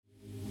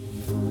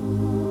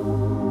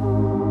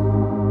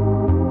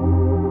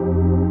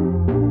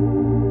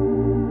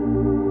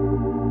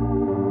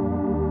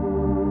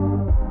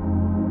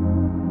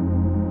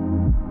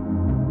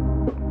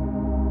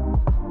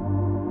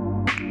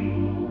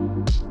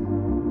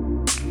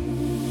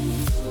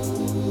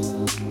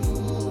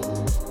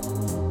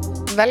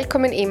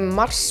Velkomin í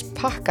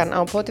Mars-pakkan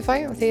á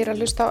Podify og þið að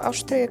hlusta á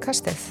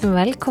ástriðukastið.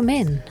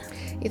 Velkomin.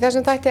 Í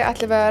þessum þætti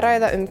ætlum við að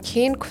ræða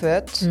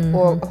kynhvöt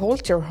og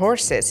hold your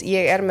horses.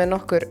 Ég með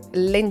nokkur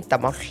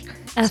leyndamál.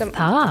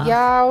 Það?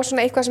 Já,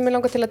 svona eitthvað sem ég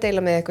langar til að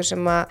deila með ykkur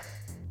sem að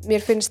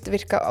mér finnst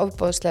virka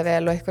ofboðslega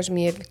vel og eitthvað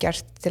sem ég hef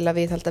gert til að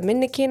viðhalda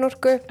minni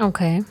kynorku.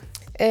 Okay.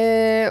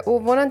 Og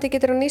vonandi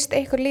getur hún nýst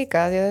eitthvað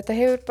líka því að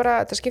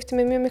þetta skiptir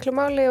mig mjög miklu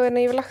máli og ég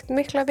hef lagt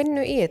mikla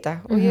vinnu í þetta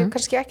og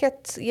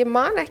ég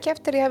man ekki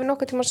eftir ég hef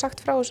nokkuð tíma sagt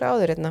frá þessu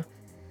áður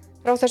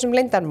frá þessum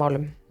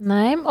leyndarmálum.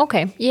 Nei,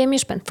 ég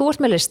mjög spennt. Þú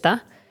ert með lista.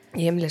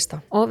 Ég með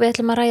lista. Og við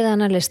ætlum að ræða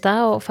hana lista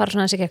og fara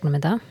svona þessi gegnum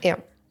þetta. Já.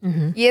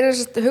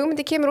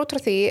 Hugmyndi kemur út frá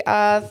því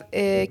að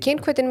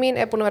kynhvötin mín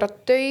búin að vera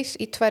dauð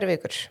í 2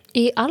 vikur.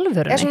 Í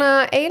alvörunni? Svona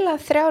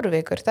eiginlega 3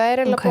 vikur. Það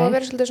eiginlega búið að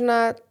vera svolítið svona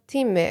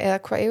tími eða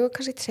hvað, ég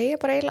kannski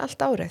segja bara eiginlega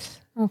allt árið.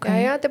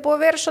 Já, þetta búið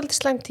að vera svolítið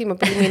slæmt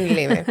tímabil í mínu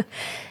lífi.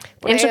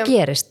 Eins og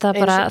gerist,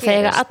 það bara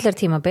þegar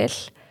allir tímabil.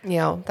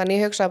 Já,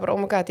 þannig ég hugsaði bara, oh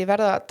my god, ég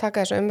verða að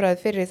taka þessu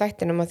umræðu fyrir í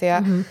þættinum af því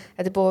að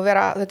þetta búið að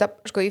vera,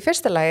 sko í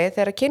fyrsta lagi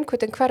þegar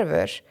kynhvötin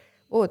hverfur,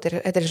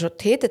 þetta eins og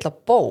titill á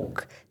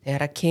bók,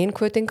 þegar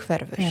kynhvötin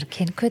hverfur. Þegar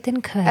kynhvötin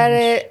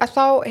hverfur. Að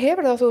þá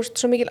hefur það, þú veist,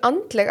 svo mikil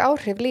andleg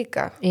áhrif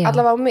líka,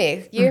 allavega á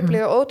mig. Ég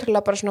upplifði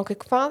ótrúlega bara svona,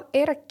 hvað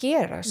að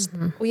gerast?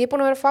 Og ég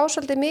búin að vera að fá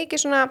svolítið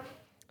mikið svona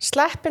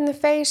slap in the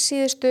face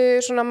síðustu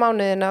svona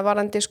mánuðina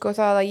varandi sko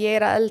það að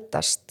ég að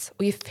eldast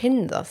og ég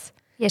finn það.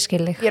 Ég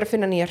skil þig. Ég að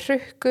finna nýja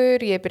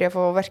hrukkur, ég byrja að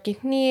fá verk í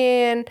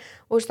hnén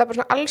og það bara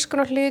svona alls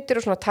konar hlutir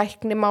og svona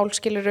tæknimál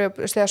skilur upp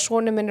þegar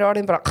sonur minn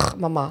orðin bara,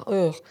 mamma,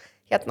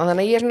 hérna,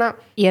 þannig að ég svona...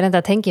 Ég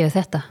enda að tengja við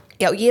þetta.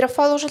 Já, ég að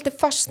fá það svolítið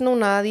fast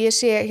núna að ég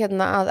sé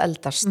hérna að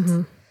eldast.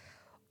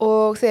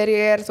 Og þegar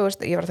ég þú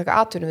veist, ég var að taka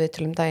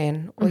atvinnuviðtöl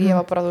daginn og ég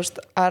var bara, þú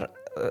veist, að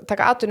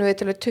taka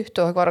atvinnuviðtöl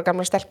 20 og eitthvað ára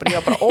gamla stelpur og ég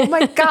var bara, oh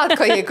my god,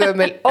 hvað ég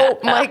gömul, oh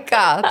my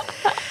god.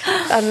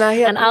 Þannig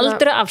að En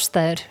aldrei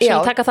afstæður,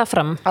 svo taka það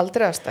fram.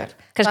 Aldrei afstæður.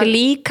 Kannski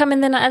líka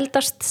myndina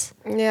eldast,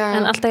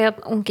 en alltaf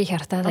jafn ungi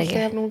hjarta, eða ekki?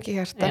 Alltaf jafn ungi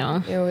hjarta,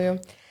 jú.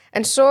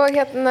 En svo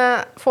hérna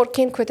fór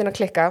kynhvötin að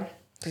klikka.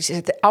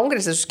 Þetta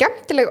ángriðst þessu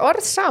skemmtileg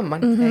orð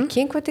saman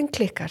kynhvötin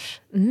klikkar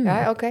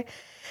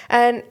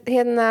en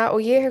hérna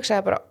og ég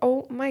hugsaði bara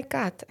oh my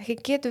god, ekki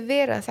getur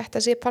verið að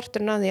þetta sé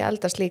parturinn af því að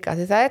eldast líka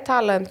því það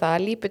talað það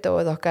að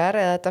líbidóið okkar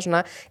eða þetta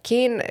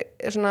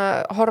svona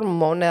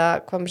hormón eða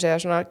hvað maður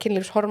segja, svona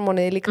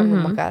kynlífshormónið í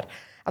líkamanum okkar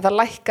að það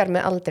lækkar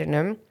með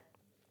aldrinum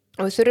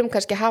og við þurfum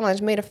kannski að hafa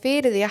aðeins meira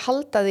fyrir því að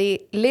halda því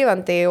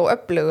lifandi og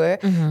öflugu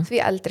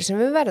því eldri sem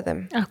við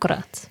verðum.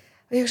 Akkurat.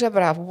 Og ég hugsaði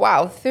bara,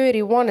 wow,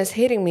 31 is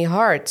hitting me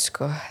hard,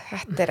 sko.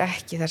 Þetta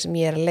ekki það sem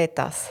ég að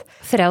leita að.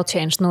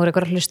 30, nú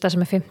ykkur að hlusta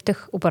sem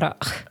 50 og bara,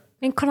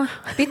 vinkona.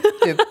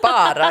 Býttu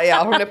bara, já,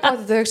 hún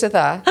báttið að hugsa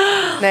það.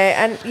 Nei,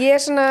 en ég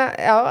svona,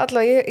 já,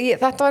 allavega,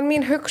 þetta var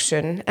mín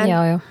hugsun, en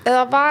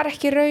það var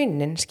ekki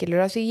raunin,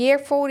 skilur, því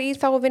ég fór í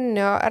þá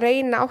vinnu að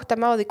reyna átt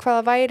að máði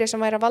hvaða væri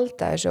sem væri að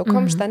valda þessu og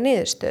komst að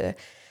niðurstöðu.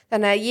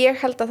 Þannig að ég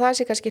held að það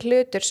sé kannski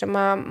hlutur sem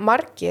að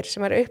margir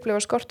sem að upplifa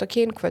skort og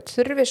kynhvöt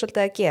þurfi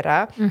svolítið að gera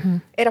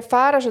að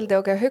fara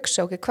svolítið að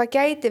hugsa hvað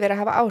gæti verið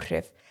að hafa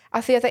áhrif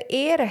af því að það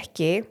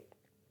ekki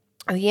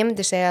að ég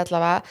myndi segja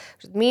allavega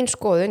mín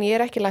skoðun,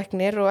 ég ekki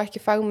læknir og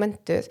ekki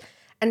fagmenntuð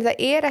en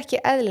það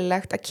ekki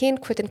eðlilegt að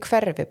kynhvötin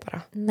hverfi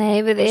bara.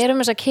 Nei, við erum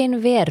þess að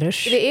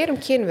kynverur. Við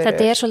erum kynverur.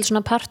 Þetta svolítið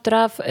svona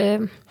partur af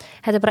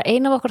þetta bara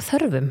ein af okkar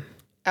þörfum.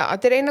 Já,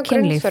 þetta eina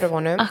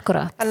grunnþörfunum.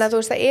 Akkurat. Þannig að þú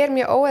veist, það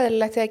mjög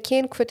óeðlilegt þegar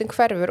kynhvötin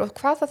hverfur og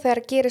hvað það þegar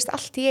gerist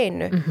allt í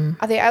einu.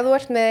 Af því ef þú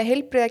ert með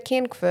heilbrigða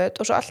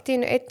kynhvöt og svo allt í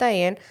einu einn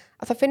daginn,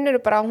 að það finnur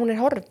þú bara að hún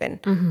horfin.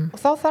 Og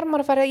þá þarf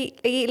maður að fara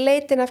í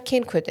leitin af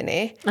kynhvötinni.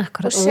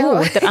 Akkurat.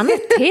 Þetta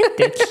annar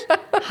titill.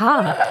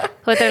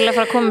 Þú ert að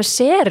fara að koma með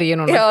seríu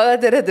núna. Já,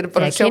 þetta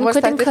bara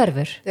sjónvarpsþættir. Þegar kynhvötin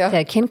hverfur,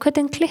 þegar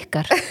kynhvötin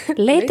klikkar.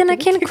 Leitin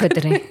af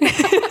kynhvötinni.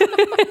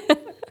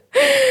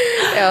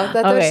 Já,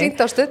 þetta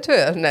sýnt á Stöð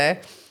 2, nei.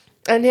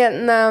 En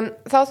hérna,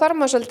 þá þarf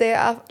maður svolítið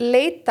að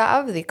leita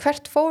af því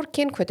hvert fór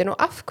kynhvötin og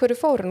af hverju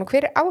fór hann og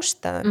hver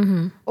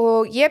ástæðan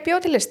og ég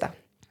bjó til lista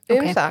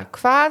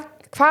það,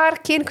 hvar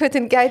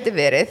kynhvötin gæti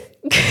verið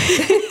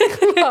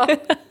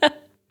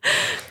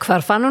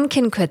Hvar fann hún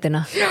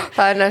kynhvötina?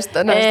 Það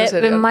næsta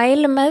serið. Við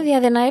mælum með því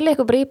að þið næli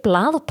eitthvað bara í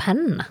blað og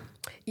penna.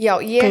 Já,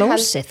 ég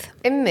Glósið.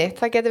 Held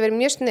það geti verið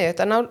mjög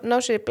sniðugt að ná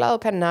sér í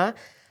blað og penna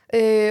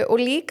og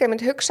líka ég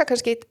myndi hugsa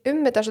kannski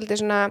þetta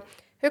svolítið svona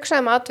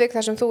hugsaðum atvik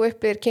þar sem þú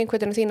upplýðir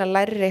kynhvötinu þína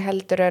læri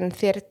heldur en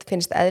þér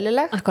finnst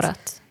eðlilegt.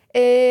 Akkurat.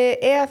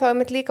 Eða þá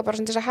líka bara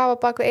til þess að hafa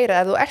baku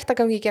eirað ef þú ert að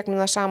gangi í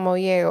gegnum það sama og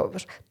ég og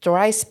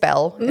dry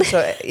spell, eins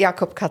og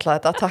Jakob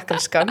kallaði þetta,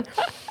 takkelskan,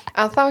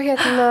 að þá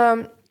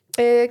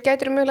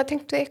gætir mögulega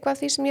tengt við eitthvað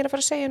af því sem ég að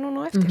fara að segja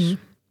núna og eftir.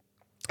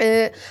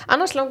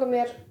 Annars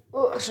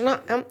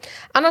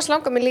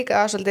langar mér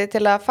líka svolítið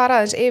til að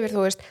fara aðeins yfir,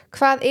 þú veist,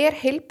 hvað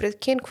heilbrigð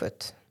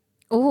kynhvöt?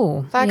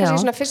 Það kannski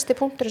svona fyrsti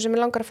punktur sem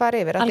ég langar að fara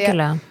yfir.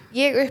 Algjörlega.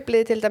 Ég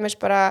upplýði til dæmis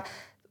bara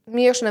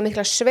mjög svona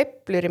mikla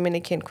sveiflur í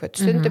minni kynhvöt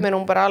stundum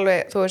hún bara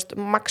alveg, þú veist,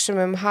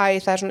 maximum high,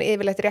 það svona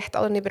yfirleitt rétt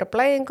áður en ég byrja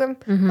blæðingum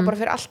það bara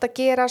fyrir allt að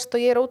gerast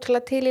og ég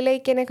ótrúlega til í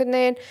leikin einhvern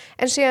veginn,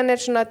 en síðan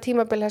svona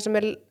tímabil það sem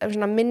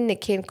svona minni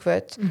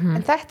kynhvöt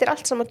en þetta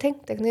allt saman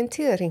tengt einhvern veginn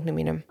tíðarhringnum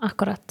mínum.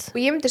 Akkurat. Og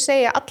ég myndi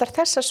segja að allar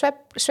þessar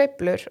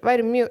sveiflur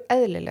væri mjög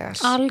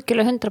eðlilegar.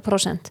 Algjörlega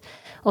 100%.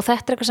 Og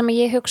þetta eitthvað sem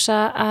ég hugsa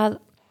að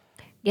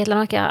ég ætla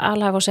nú ekki að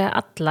alhafa að segja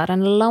allar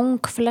en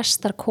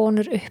langflestar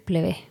konur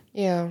upplifi.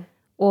 Já.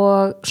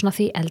 Og svona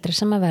því eldri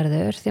sem að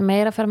verður því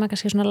meira fer maður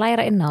kannski svona að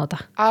læra inn á þetta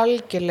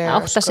algjörlega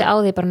átta sig á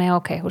því bara nei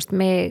ok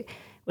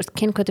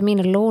kynhvötin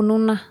mín lóg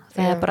núna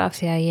það er bara af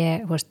því að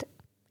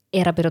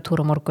ég að byrja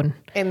túr á morgun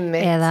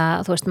eða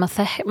þú veist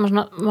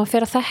maður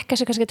fer að þekka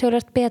sig kannski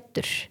töluvert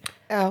betur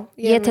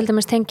ég til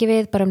dæmis tengi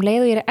við bara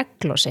leið og ég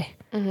egglosi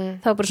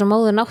þá er bara svo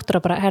móður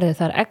náttúra bara herðu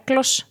það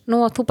egglos nú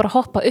að þú bara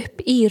hoppa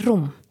upp í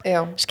rúm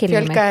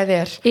fjölgaði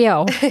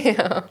þér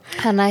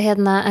þannig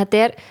að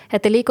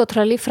þetta er líka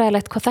ótrúlega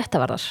líffræðilegt hvað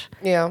þetta varðar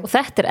og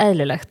þetta er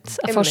eðlilegt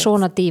að fá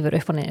svona dýfur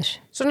upp og niður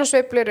svona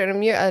sveiflur eru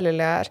mjög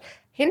eðlilegar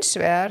hins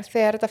vegar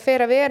þegar þetta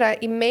fer að vera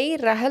í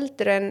meira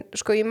heldur en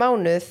sko í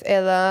mánuð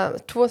eða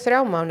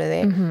 2-3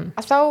 mánuði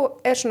að þá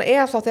svona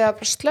eða þá þegar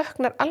bara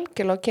slöknar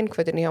algjörlega á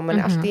kynhvötinni hjá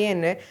manni allt í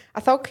einu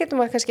að þá getur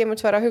maður kannski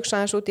einmitt fara að hugsa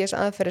aðeins út í þess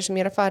aðferði sem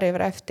ég er að fara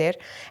yfir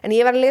eftir en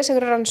ég var að lesa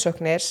einhverjar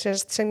rannsóknir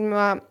sem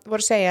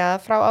voru að segja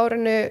frá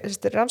árinu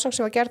rannsókn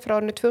sem var gerð frá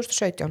árinu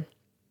 2017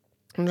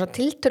 svona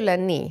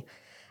tiltölulega ný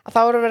að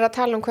þá voru verið að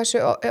tala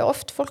hversu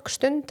oft fólk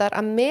stundar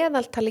að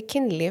meðaltali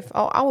kynlíf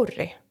á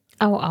ári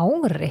Á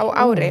ári? Á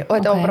ári og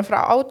þetta var bara frá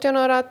 18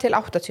 ára til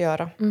 80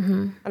 ára.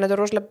 Þannig að þetta er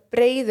rosalega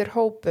breiður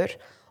hópur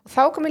og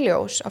þá kom í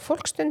ljós að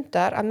fólk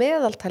stundar að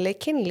meðaltali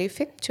kynlíf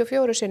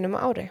 54 sinnum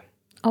á ári.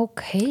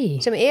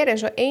 Sem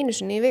eins og einu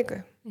sinni í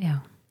viku. Já.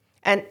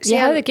 En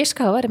ég hefði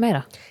giskað að það væri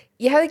meira.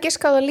 Ég hefði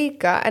giskað það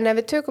líka en ef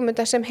við tökum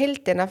þetta sem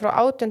heildina frá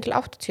 18 til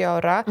 80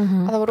 ára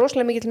að það var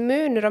rosalega mikill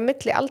munur á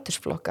milli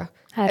aldursflokka.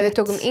 Ef við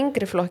tókum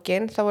yngri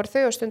flokkin þá voru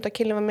þau að stunda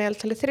kynlíf að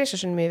meðaltali 3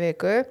 sinnum í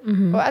viku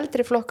og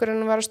eldri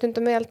flokkurinn var að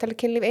stunda meðaltali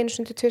kynlíf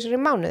 1 til 2 sinnum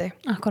í mánuði.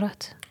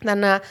 Akkurat.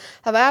 Þannig að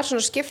það var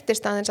svona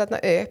skiptist aðeins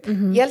þarna upp.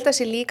 Ég held að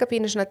sé líka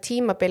pínu svona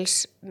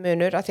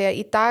tímabilsmunur af því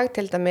að í dag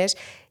til dæmis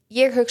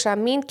ég hugsa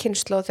að mín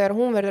kynslóð þegar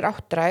hún verður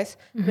áttræð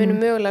munu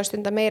mögulega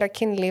stunda meira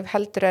kynlíf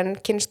heldur en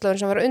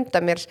kynslóðin sem var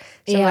undan mér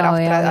sem var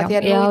áttræð.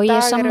 Já, ég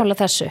er sammála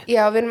þessu.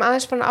 Já, við erum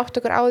aðeins fann að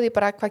átta okkur á því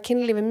bara hvað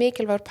kynlíf er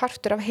mikilvægur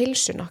partur af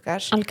heilsun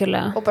okkar.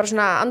 Algjörlega. Og bara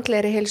svona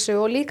andlegri heilsu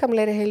og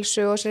líkamlegri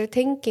heilsu og sér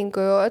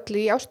tengingu og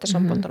öllu í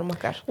ástasamböndunum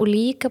okkar. Og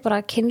líka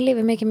bara kynlíf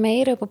er mikið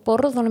meira upp á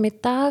borðunum í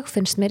dag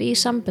finnst mér í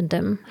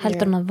samböndum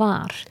heldur en það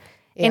var.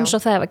 Eins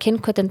og það var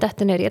kynhvötin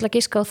dettur niður ég ætla að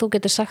giska og þú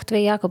getur sagt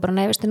við Jakob bara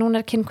nei, veistu,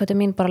 núna er kynhvötin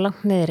mín bara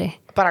langt niðri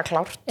bara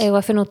klárt eða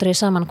að finna út í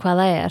saman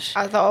hvað það er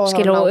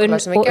skilur og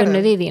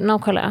unnið í því,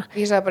 nákvæmlega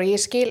ég sagði bara,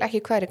 ég skil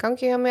ekki hvað er í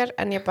gangi hjá mér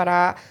en ég bara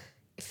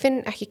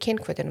finn ekki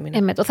kynhvötinu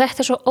mínu og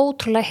þetta er svo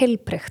ótrúlega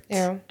heilbrigt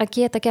að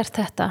geta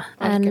gert þetta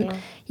en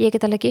ég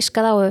get alveg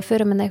giskað á að við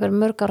förum með einhver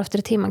mörg ár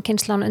eftir tíman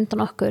kynslan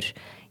undan okkur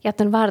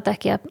jafnvel var þetta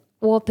ekki að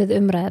opið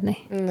umræðni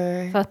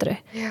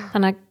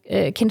þannig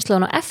að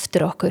kynslaðun á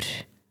eftir okkur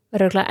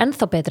verður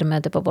ennþá betri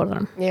með þetta upp á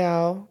borðunum. Já,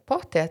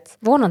 pottþétt.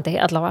 Vonandi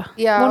allavega,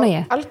 vona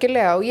ég. Já,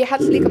 algjörlega og ég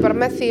held líka bara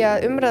með því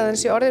að umræðan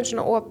sé orðin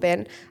svona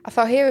opin að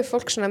þá hefur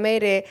fólk svona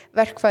meiri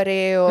verkfæri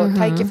og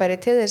tækifæri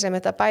til þess að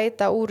þetta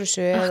bæta úr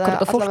þessu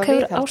Akkurat, og fólk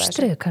hefur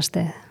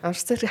ástríðukastið.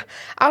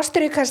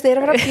 Ástríðukastið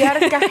er að vera að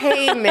bjarga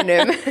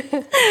heiminum.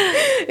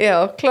 Já,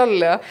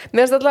 klálega.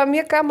 Mér finnst alltaf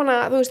mjög gaman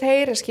að, þú veist,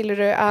 heyra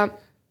skiluru að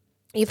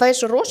ég fæ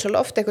svo rosalega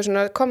ofta eitthvað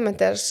svona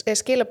kommentar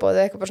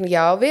skilabóði eitthvað bara svona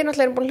já, við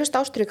náttúrulega erum búin að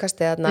hlusta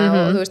ástríðukastið þarna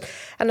og þú veist,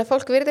 en að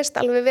fólk virðist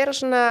alveg vera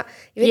svona,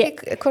 ég veit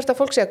ekki hvort að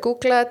fólk sé að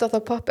googla þetta og þá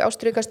poppi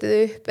ástríðukastið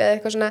upp eða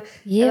eitthvað svona.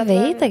 Ég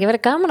veit ekki,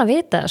 verið gaman að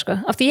vita sko,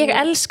 af því ég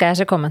elska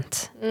þessi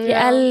komment ég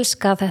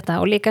elska þetta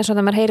og líka eins og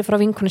það maður heyri frá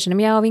vinkonu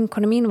sinum, já,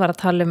 vinkonu mín var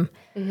að tala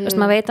þú veist,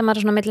 maður veit að maður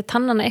er svona milli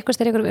tannana eitthvað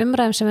styrir einhverjum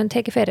umræðum sem við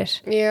tekið fyrir.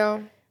 Já,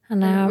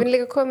 við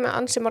líka komið með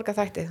ansi marga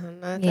þætti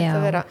þannig að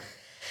þetta vera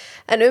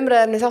En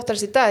umræðarni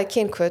þáttarins í dag er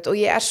kynhvöt og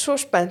ég er svo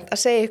spennt að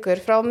segja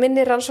ykkur frá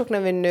minni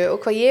rannsóknarvinnu og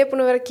hvað ég er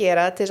búin að vera að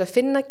gera til þess að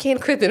finna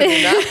kynhvötinu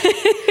mína.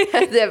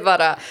 Þetta er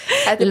bara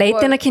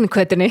Leitin að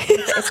kynhvötinni.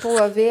 Þetta er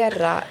búið að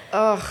vera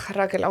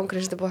Rakel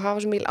ángriðs, þetta er búið að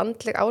hafa svo mjög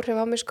andleg áhrif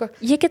á mig sko.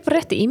 Ég get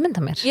bara rétt að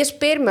ímynda mér. Ég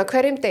spyr mig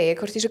hverjum degi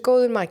hvort ég sé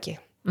góður maki.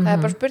 Það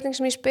er bara spurning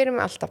sem ég spyr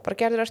mig alltaf, bara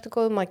Gerður, ertu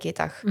góður maki í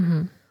dag?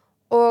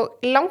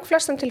 Og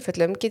langflestum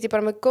tilfellum get ég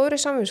bara með góðri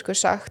samvinsku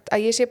sagt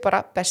að ég sé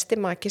bara besti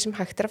maki sem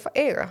hægt er að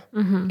eiga.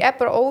 Ég er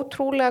bara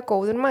ótrúlega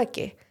góður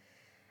maki.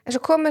 En svo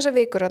kom þessar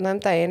vikur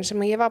daginn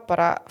sem ég var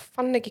bara,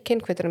 fann ekki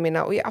kynhvötinu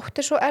mína og ég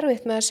átti svo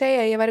erfitt með að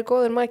segja að ég væri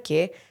góður maki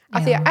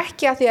að því að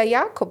ekki að því að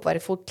Jakob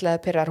væri fúll eða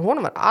pirrar,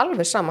 hún var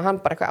alveg sama, hann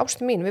bara eitthvað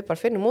ástu mín, við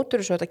bara finnum út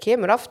úr þessu og þetta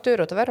kemur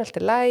aftur og þetta verður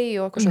alltaf læg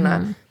og eitthvað svona.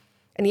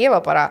 En ég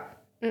var bara,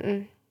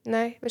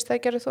 nei, veistu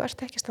það Gerður, þú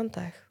ert ekki að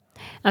standa þig.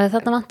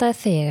 Þarna vantaði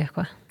þig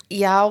eitthvað.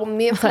 Já,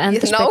 mér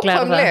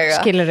nákvæmlega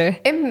skilurðu.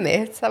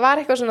 Einmitt, það var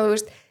eitthvað svona, þú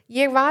veist,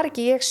 ég var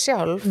ekki ég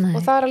sjálf og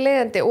það er að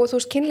leiðandi og þú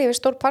veist, kynlíf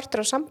stór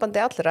partur á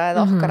sambandi allra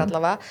eða okkar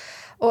allavega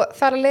og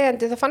það er að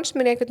leiðandi, það fannst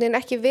mér einhvern veginn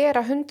ekki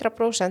vera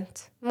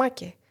 100%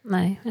 maki.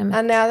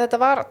 Þannig að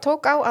þetta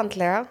tók á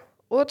andlega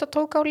og þetta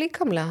tók á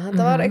líkamlega,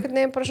 þetta var einhvern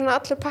veginn bara svona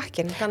allur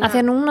pakkin. Að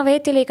því að núna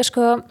veit ég líka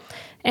sko,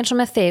 eins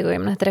og með þig, og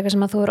ég menn þetta eitthvað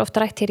sem að þú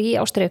ofta rætt hér í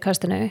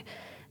ástriðukastinu,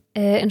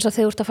 eins og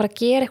þegar þú ert að fara að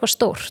gera eitthvað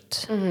stórt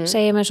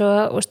segjum eins og,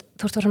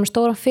 þú ert að fara með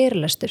stóran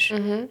fyrirlestur,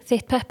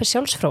 þitt pepp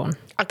sjálfsfróun.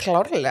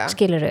 Klárlega.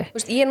 Skilurðu?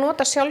 Ég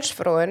nota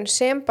sjálfsfróun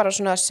sem bara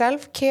svona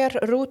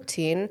self-care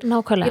routine.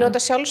 Nákvæmlega. Ég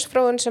nota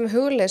sjálfsfróun sem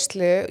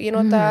hugleiðslu, ég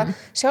nota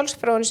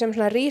sjálfsfróun sem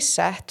svona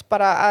reset,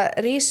 bara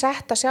að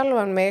resetta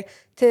sjálfan mig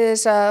til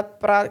þess að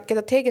bara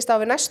geta tekist á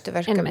við næstu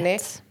verkefni.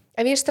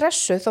 Ef ég er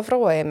stressuð þá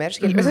fróa ég mér,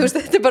 skilur, þú veist,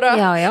 þetta er bara...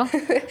 Já.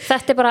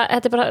 Þetta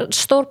er bara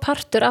stór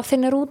partur af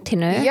þinni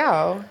rútínu.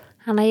 Já.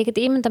 Þannig að ég get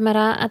ímyndað mér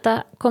að þetta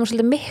kom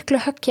svolítið miklu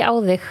höggi á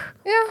þig.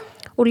 Já.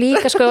 Og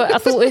líka sko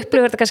að þú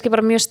upplifir þetta kannski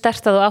bara mjög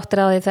sterkt að þú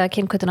áttir á því þegar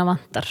kynhvötina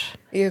vantar.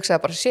 Ég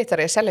hugsaði bara, shit, það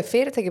er ég að selja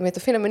fyrirtækið mitt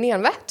og finna mér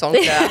nýjan vettvang.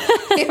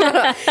 Ég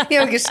hef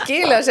ekki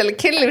skilið að selja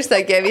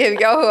kynlífstæki ef ég hef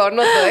ekki áhuga á að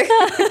nota þig.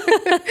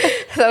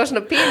 Það var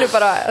svona pínu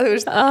bara, þú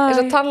veist,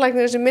 eins og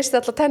tannlæknir sem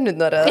misti alla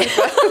tennurnar eða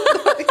eitthvað.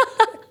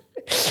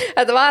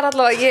 Þetta var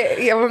allavega,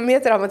 ég var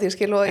mjög dramatísk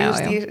og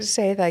ég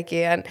segi það ekki,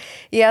 en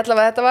ég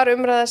allavega, þetta var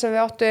umræða sem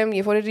við áttum,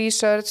 ég fór í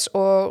research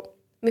og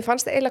mér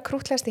fannst það eiginlega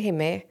krúttlegast í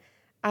heimi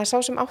að sá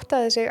sem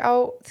áttaði sig á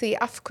því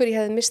af hverju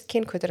ég hefði mist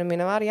kynhvötina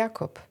mína var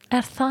Jakob.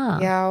 Er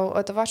það? Já, og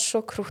þetta var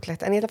svo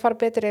krúttlegt, en ég ætla að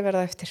fara betur yfir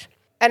það eftir.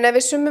 En ef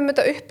við summum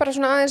þetta upp bara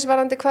svona aðeins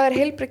varandi hvað er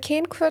heilbrigð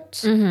kynhvöt,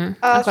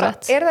 að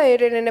það er það í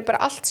rauninni bara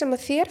allt sem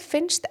að þér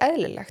finnst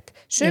eðlilegt.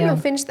 Sumum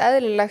finnst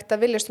eðlilegt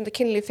að vilja stunda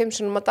kynlíf 5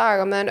 sinnum á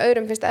dag, meðan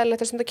öðrum finnst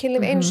eðlilegt að stunda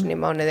kynlíf 1 sinni í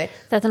mánuði.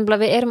 Þetta er bara,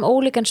 við erum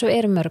ólík eins og við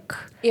erum mörg.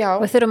 Já.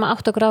 Og við þurfum að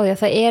átta okkur á því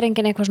að það er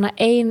engin eitthvað svona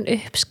ein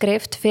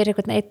uppskrift fyrir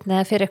eitthvað einn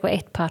eða fyrir eitthvað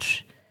eitt par.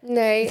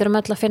 Nei. Við þurfum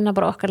öll að finna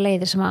bara okkar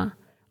leiðir sem að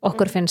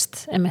okkur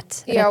finnst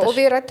einmitt. Já, og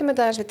við ræddum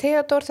þetta aðeins við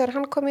Theodor þegar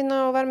hann kom inn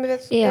og var með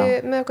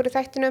okkur í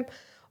þættinum.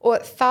 Og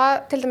það,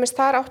 til dæmis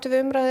þar áttu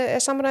við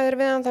samræður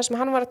við hann þar sem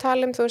hann var að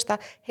tala þú veist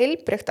að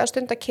heilbrigt að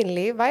stunda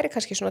kynlíf væri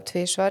kannski svona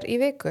 2 svar í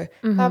viku.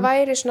 Það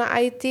væri svona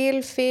ideal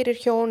fyrir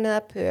hjón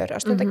eða pör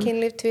að stunda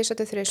kynlíf 2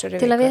 til 3 svar í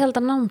viku. Til að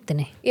viðhalda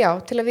nándinni. Já,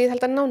 til að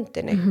viðhalda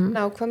nándinni,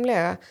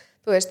 nákvæmlega.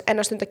 Þú veist,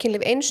 en að stunda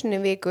kynlíf 1 sinni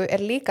í viku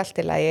er líka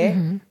allt í lagi.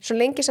 Svo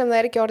lengi sem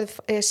það er ekki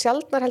orðið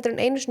sjaldnar heldur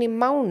en 1 sinni í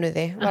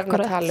mánuði var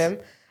hann að tala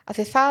að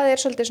því það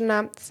er svolítið svona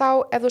þá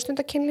ef þú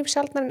stundar kynlíf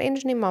sjaldnar en 1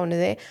 sinni í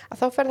mánuði að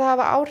þá fer það að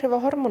hafa áhrif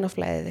á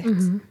hormónaflæðið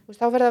þitt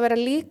þá fer það að vera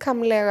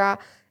líkamlega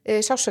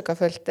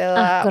sásökafullt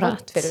eða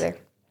vont fyrir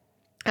þig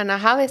en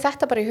að hafi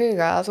þetta bara í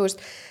huga að þú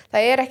veist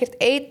það er ekkert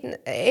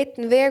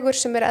einn vegur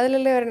sem er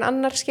eðlilegur en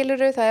annar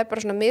skiluru það er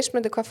bara svona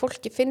mismunandi hvað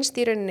fólki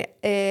finnst í rauninni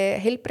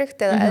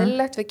heilbrigt eða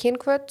eðlilegt við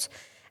kynhvöt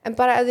en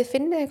bara ef þið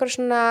finnið einhver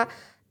svona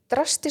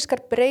drastiskar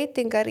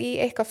breytingar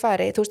í eitthvað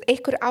fari þú veist,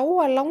 einhver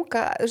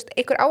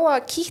á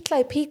að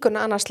kýtla í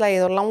píkuna annars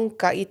lagið og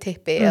langa í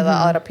tippi eða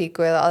aðra píku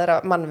eða aðra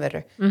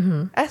mannveru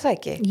er það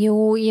ekki? Jú,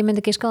 ég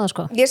myndi ekki skoða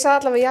sko ég sagði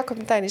allavega Jakob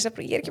daginn, ég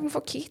sagði, ég er ekki að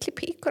fá kýtla í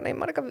píkuna ég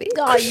maður ekki að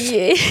vita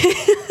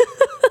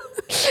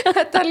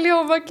þetta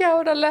ljóma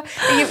kjáralega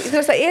þú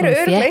veist, það eru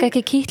örgleik hún fekk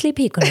ekki kýtla í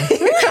píkuna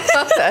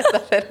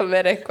þetta fer að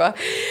vera eitthvað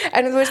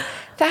en þú veist,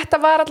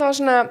 þetta var allavega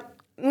svona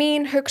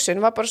mín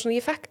hugsun var bara svona,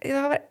 ég fekk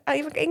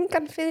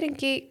engan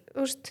fiðring í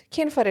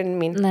kynfærinu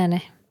mín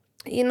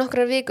í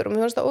nokkrar vikur og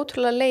mér fannst það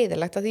ótrúlega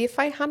leiðilegt að því ég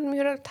fæ hann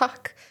mjög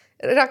takk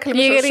Rakel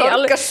með svo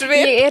sorgarsvip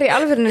ég er í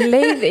alvörinu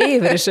leið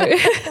yfir þessu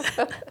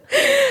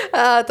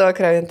þetta var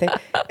krefjandi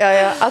já,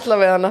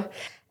 allavega hana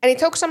en ég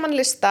tók saman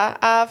lista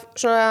af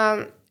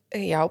svona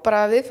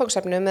bara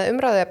viðfangsefnum með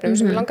umræðuefnum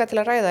sem ég langaði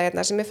til að ræða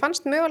hérna sem ég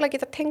fannst mögulega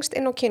geta tengst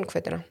inn á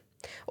kynhvötina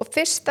og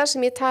fyrsta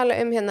sem ég tala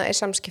hérna er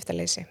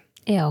samskiptaleysi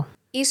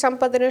í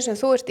sambandinu sem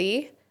þú ert í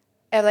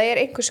ef það er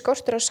einhver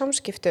skortur á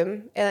samskiptum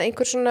eða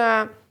einhver svona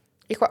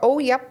eitthvað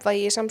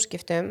ójafnvægi í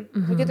samskiptum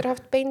þú getur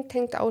haft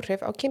beintengt áhrif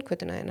á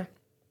kynhvötina þína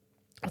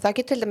og það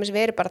getur til dæmis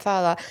verið bara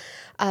það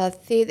að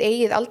þið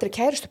eigið aldrei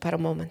kærustupar á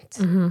moment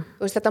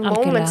þú veist þetta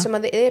moment sem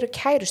að þið eru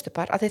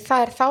kærustupar að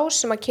það er þá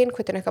sem að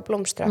kynhvötin eitthvað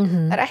blómstra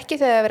það er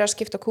ekki þegar það er að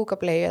skipta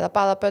kúkablei eða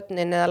baða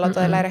börnin eða láta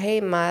þið læra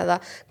heima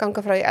eða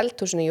ganga frá í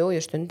eldhúsinu, jú,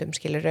 stundum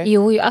skilurðu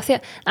Jú, af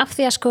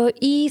því að sko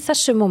í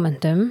þessu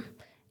momentum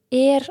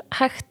er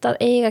hægt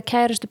að eiga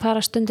kærustu para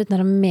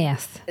stundirnar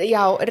með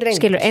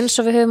skilur, eins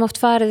og við höfum oft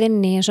farið inn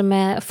í eins og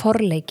með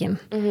forleikin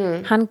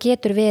hann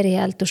getur verið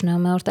í eldhúsinu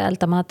og með orðið að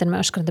elda matinn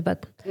með öskrandi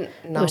börn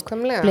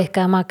nákvæmlega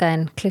blikkaði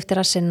makaðinn, klippti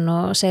rassinn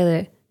og segðu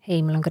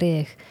heim langar í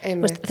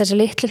þig þessi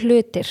litlu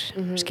hlutir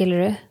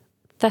skiluru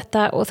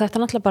þetta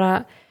náttúrulega bara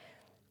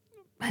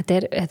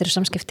þetta er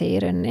samskipti í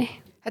rauninni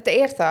Þetta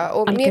er það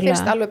og mér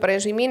finnst alveg bara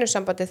eins og í mínu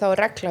sambandi þá er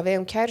regla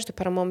við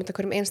kærustupara moment að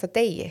hverjum einsta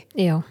degi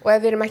og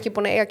ef við erum ekki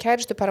búin að eiga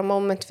kærustupara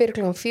moment fyrir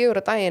klukkan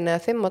 4 á daginn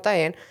eða 5 á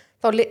daginn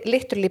þá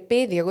literally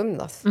bið ég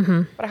það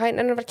bara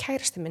hæn ennur var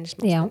kærustu minni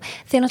Já,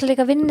 þið náttúrulega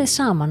líka vinnið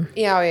saman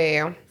Já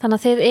Þannig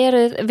að þið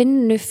eruð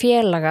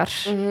vinnufélagar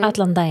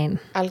allan daginn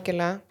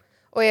Algjörlega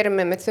og erum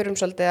með þurfum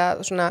svolítið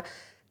að svona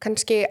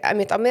kannski á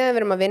meðan við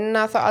erum að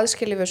vinna þá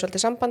aðskiljum við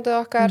svolítið sambandið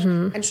okkar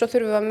en svo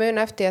þurfum við að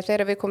muna eftir að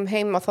þegar við komum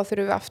heima þá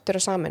þurfum við aftur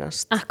að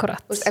sameinast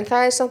Akkurat en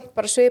það samt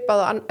bara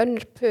svipað á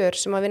önnur pör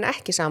sem að vinna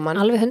ekki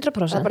saman Alveg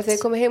 100% það bara þegar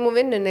þið komið heim úr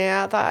vinnunni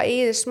að það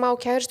íðir smá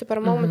kærustu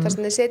bara mómentar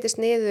sem þið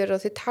setjist niður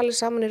og þið talið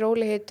saman í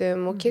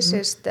rólegheitum og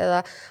kissist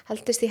eða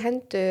haldist í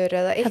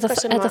hendur eða eitthvað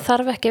sem Þetta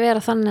þarf ekki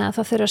vera þannig að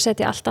það þurfa að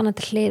setja allt annað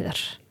til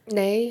hliðar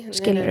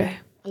Skilurðu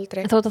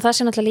Aldrei. En þótt að það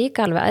sé náttúrulega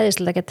líka alveg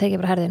æðislega ekki að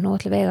tekið bara herði, nú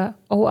ætlum við eiga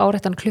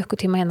óáreittan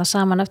klukkutíma hérna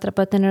saman eftir að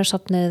börnin eru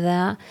sofnuð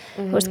eða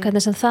þú veist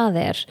hvernig sem það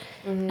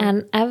en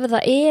ef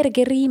það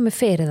ekki rými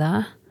fyrir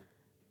það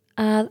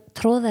að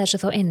tróða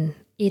þessu þá inn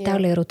í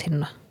daglegu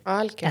rútínuna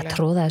eða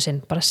tróða þessu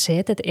inn, bara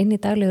setja þetta inn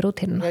í daglegu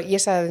rútínuna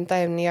Ég sagði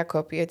daginn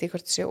Jakob, ég veit ekki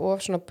hvort það sé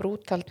of svona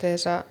brútalt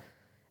þess að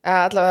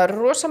allavega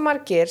rosa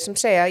margir sem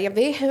segja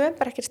við höfum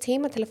bara ekkert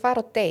tíma til að fara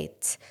á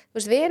date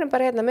við erum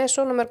bara hérna með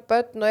svona mörg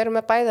börn og erum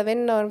með bæði að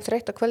vinna og erum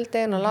þreytt á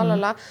kvöldin og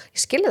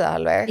ég skilði það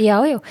alveg já.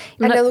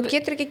 En ef þú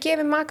getur ekki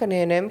gefið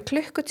makaníðinum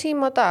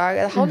klukkutíma á dag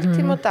eða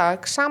hálftíma á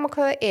dag sama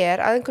hvað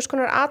það að einhvers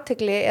konar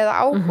athygli eða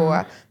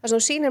áhuga þar sem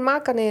þú sýnir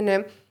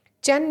makaníðinum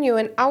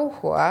genuine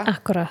áhuga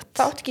Akkurat.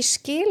 þá átt ekki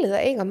skilið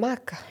að eiga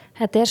maka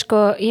Þetta sko,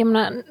 ég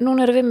meina,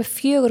 núna erum við með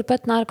 4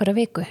 börn aðra hverja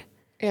viku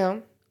Já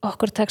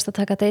Okkur tekst að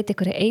taka date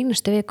ykkur í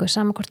einustu viku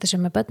saman hvort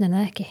þessum með börnin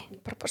eða ekki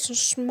bara svona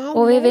smá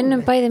og við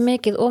vinnum bæði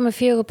mikið og með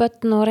 4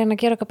 börn og reyna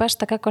að gera okkar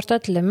besta gagnvart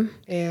öllum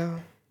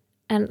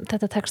en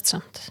þetta tekst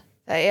samt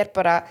það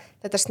bara,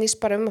 þetta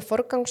snýst bara að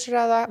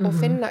forgangsraða og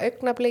finna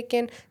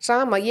augnablikin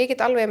sama, ég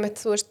get alveg með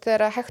þú veist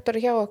þegar Hektor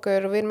hjá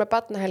okkur og við erum með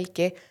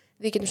barnahelgi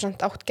við getum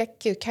samt átt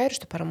geggjuð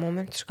kærustu bara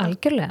moment sko.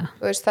 Algjörlega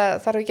veist, það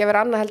þarf ekki að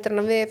vera annað heldur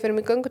en að við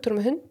fyrir í göngutúrum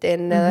með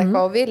hundin eða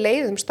eitthvað og við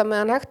leiðumst að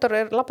meðan Hektor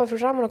labbað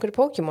fyrir framan okkur í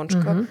Pokémon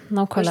sko.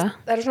 Nákvæmlega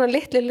veist, það eru svona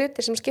litli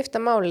hlutir sem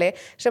skipta máli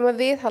sem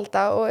að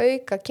viðhalda og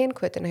auka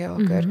kynhvötina hjá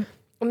okkur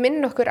og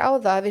minna okkur á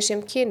það að við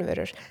séum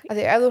kynvörur af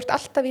því ef þú ert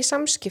alltaf í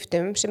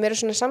samskiptum sem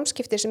eru svona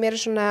samskipti sem eru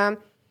svona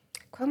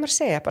hvað maður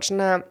segja, bara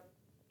svona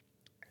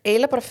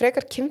eiginlega bara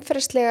frekar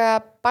kynferðislega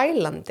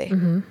bælandi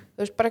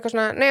þú veist, bara eitthvað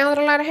svona nei, það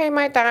er að læra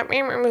heima í dag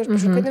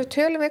hvernig við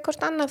tölum við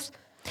hvort annað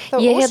þá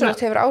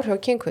ósvöld hefur áhrif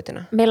á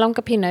kynhvötina Mér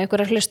langar pínu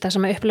ykkur að hlusta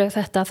sem að upplifa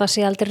þetta að það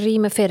sé aldrei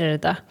rými fyrir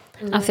þetta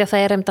af því að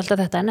það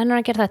alltaf þetta, en ennur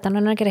að gera þetta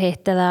ennur að gera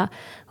hitt eða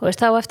þú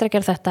veist, þá eftir að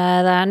gera þetta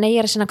eða nei,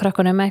 ég að sinna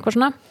krökkunum eða eitthvað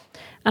svona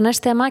að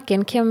næst þegar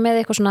makinn kemur með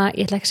eitthvað svona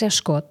ég ætla ekki að segja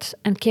skot,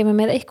 en kemur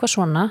með eitthvað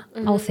svona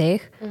á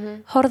þig,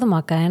 horfðu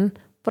makaðinn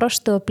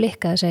brostu og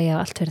blikkaðu segja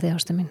allt fyrir þig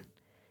ástu mín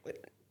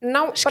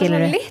bara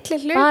svona litli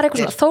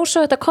hlutir þó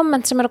svo þetta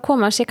komment sem að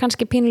koma sé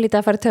kannski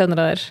pínlítið að fara í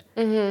töðunar að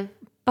þér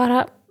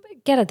bara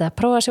gera þetta,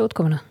 prófa að sé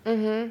útkomuna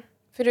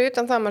fyrir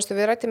utan það mástu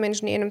við rættum einu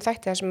svona í einum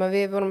þætti sem að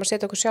við vorum að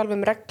setja okkur sjálf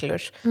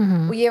reglur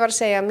og ég var að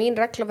segja að mín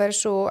regla væri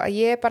svo að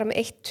ég er bara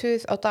með 1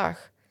 tuð á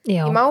dag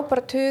ég má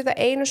bara tuða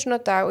einu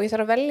svona dag og ég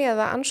þarf að velja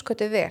það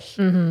anskotið vel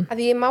af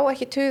því ég má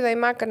ekki tuða í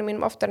makanum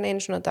mínum oftar en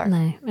einu svona dag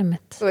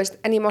Þú veist,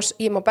 en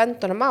ég má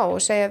benda honum á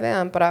og segja við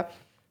hann bara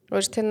þú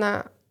veist, hérna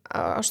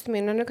ástu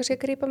mín, hann er kannski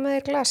að grípa með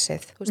þér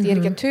glasið þú veist, ég er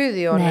ekki að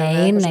tuði í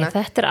honum Nei,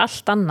 þetta er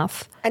allt annað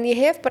en ég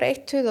hef bara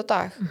 1 tuð á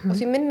dag og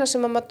því minna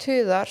sem að maður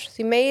tuðar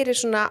því meiri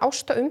svona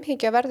ásta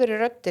umhyggja verður í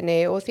röddinni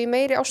og því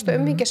meiri ásta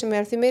umhyggja sem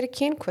er því meiri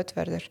kynhvöt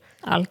verður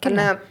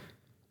Algjörlega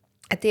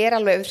þetta er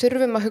alveg, við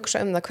þurfum að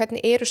hugsa það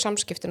hvernig eru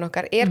samskiptin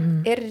okkar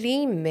er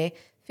rými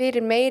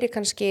fyrir meiri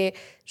kannski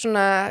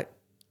svona,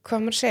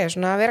 hvað maður segja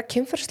svona að vera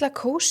kynferðislega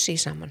kósí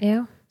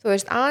saman þú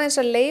veist, aðeins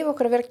að leyfa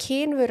okkur að vera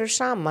kynverur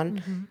saman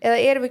eða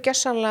erum við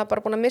gjössanlega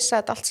bara búin að missa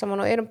þetta allt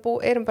saman og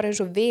erum bara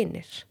eins og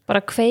vinir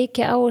bara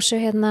kveiki á þessu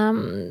hérna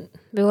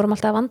við vorum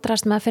alltaf að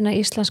vandrast með að finna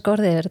íslensk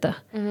orðið yfir þetta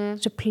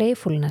þessu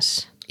playfulness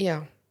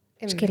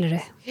skilur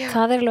við,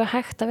 það er alveg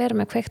hægt að vera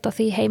með kveikt á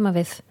því heima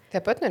við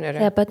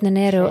þegar börnin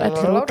eru og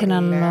öll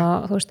rútínan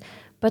og þú veist,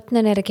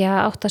 börnin eru ekki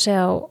að átta sig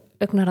á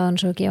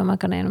augnaráðun svo gefa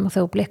makaneinum og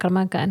þau blikkar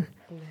makain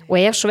og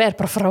ef svo er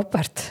bara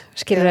frábært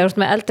skilur við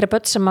með eldri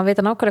börn sem að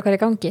vita nákvæmlega hvað er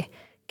í gangi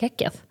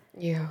geggjað,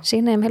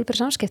 sína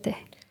heilbrigð samskipti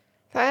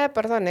það er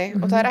bara þannig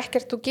og það er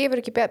ekkert, þú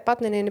gefur ekki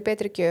barninni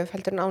betri gjöf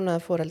heldur en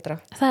ánægða foreldra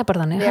það er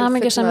bara þannig,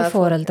 hamingjusami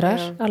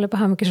foreldrar alveg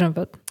bara hamingjusami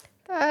börn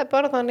það er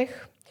bara þannig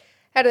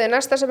herðu,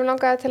 næsta sem ég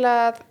langaði til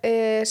að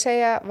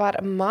segja var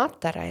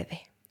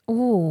mataræði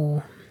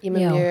ég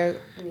með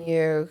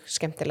mjög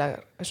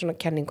skemmtilega svona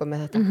kenningu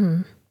með þetta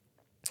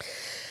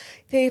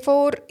þegar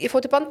ég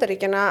fór til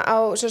Bandaríkjana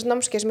á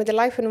námskeið sem heitir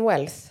Life and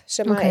Wealth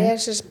sem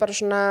er bara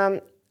svona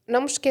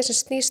námskeið sem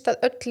snýst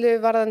að öllu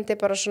varðandi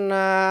bara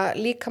svona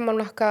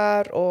líkamann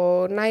okkar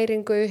og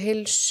næringu,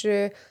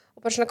 heilsu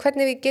og bara svona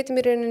hvernig við getum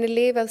í rauninni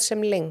lifað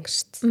sem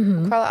lengst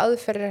og hvaða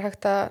aðferðir er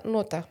hægt að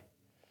nota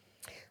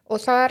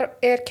og þar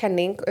er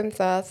kenning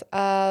það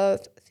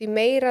að því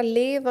meira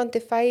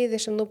lifandi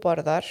fæði sem þú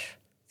borðar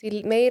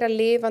því meira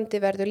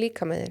lifandi verður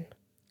líkamæðin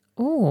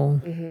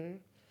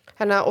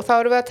og þá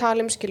erum við að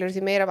tala skilur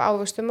því meira af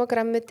ávöxtum og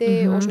gremmiti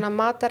og svona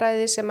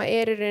mataræði sem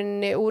er í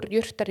rauninni úr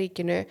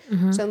jurtaríkinu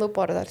sem þú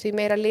borðar því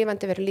meira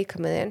lifandi verður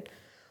líkamæðin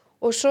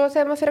og svo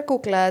þegar maður fyrir að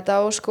googla þetta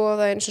og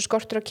skoða eins og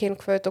skortur á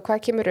kynhvöt og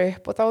hvað kemur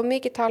upp og þá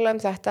mikið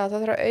talað þetta að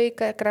það þarf að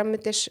auka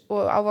grænmetis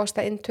og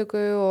ávaxta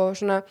inntöku og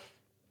svona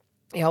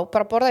já,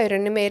 bara borða í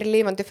rauninni meiri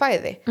lifandi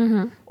fæði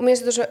og mér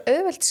finnst þetta svo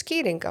auðvelt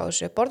skýring á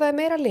þessu borðaði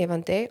meira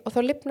lifandi og þá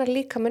lifnar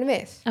líkaminn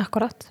við.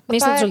 Akkurat, mér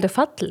finnst þetta svolítið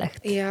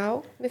fallegt. Já,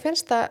 mér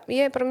finnst það,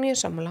 ég er bara mjög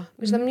sammála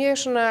mér finnst það mjög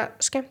svona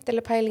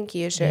skemmtileg pæling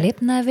í þessu.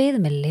 Lifnaði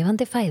við með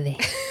lifandi fæði.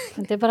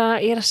 Þetta er bara,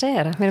 ég er að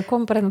segja það, mér er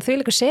komið bara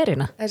því líka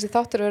seríuna. Þessi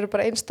þáttur verður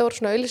bara einn stór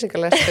svona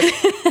auglýsingalestur.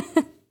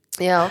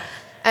 Já.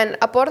 En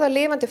að borða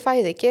lifandi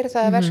fæði gerir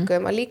það að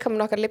verkum að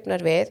líkaminn okkar lifnar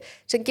við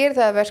sem gerir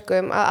það að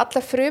verkum að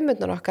alla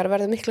frumurnar okkar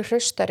verður miklu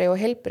hraustari og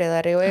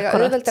heilbrigðari og eiga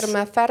auðveldara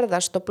með að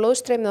ferðast og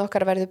blóðstreymið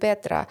okkar verður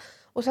betra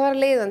og það er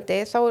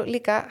leiðandi þá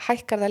líka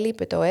hækkar það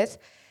lípidóið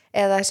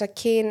eða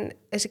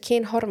þessi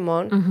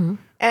kynhormón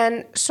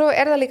en svo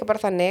er það líka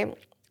bara þannig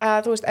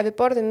að þú veist ef við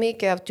borðum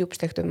mikið af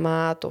djúpstektum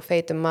mat og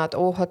feitum mat,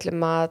 óhollum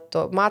mat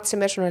og mat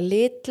sem er svona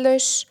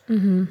litlaus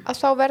að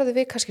þá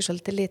verður við kannski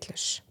svolítið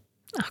litlaus.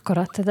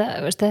 Akkurat,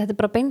 þetta er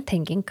bara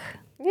beintenging.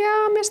 Já,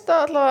 mér finnst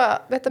það allavega,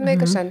 þetta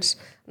make a sense.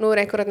 Nú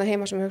er einhver hérna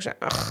heima sem hugsa,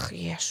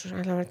 jésus,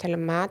 allavega að tala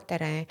um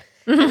mataræði.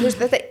 Þú veist,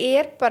 þetta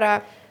er bara,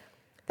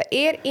 það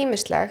er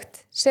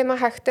ýmislegt sem að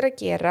hægt er að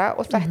gera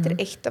og þetta er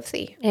eitt af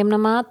því. Ég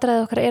meina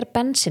mataræði okkar er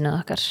bensinuð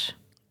okkar.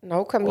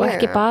 Nákvæmlega. Og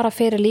ekki bara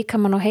fyrir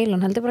líkamann og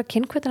heilan, heldur bara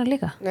kynhvötina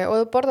líka. Nei,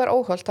 og þú borðar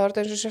óholt, þá er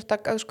þetta eins og sért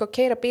að sko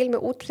keyra bíl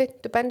með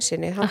útflyndu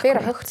bensinni, hann fer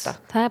að högta.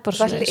 Það er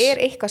bara það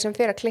er eitthvað sem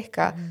fer að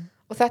klikka.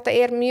 Og þetta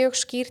er mjög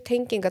skýr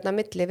tengingarna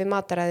milli við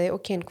mataræði og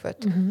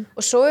kynhvöt.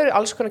 Og svo eru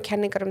alls konar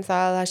kenningar um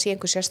það að það sé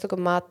einhver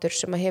sérstakur matur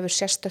sem að hefur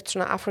sérstakt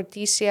svona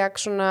aphrodisiac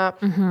svona,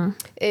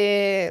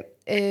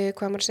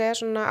 hvað maður segja,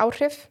 svona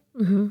áhrif.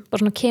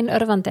 Bara svona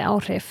kynörvandi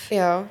áhrif.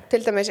 Já,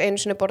 til dæmis einu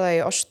sinni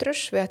borðaði ég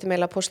ostrus, við ættum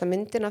eiginlega að posta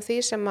myndin af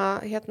því sem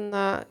að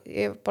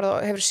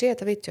hefur séð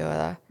þetta vídeo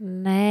eða?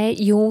 Nei,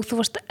 jú, þú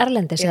varst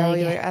erlendis eða ekki?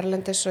 Já, ég var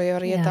erlendis og ég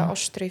var að geta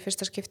ostru í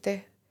fyrsta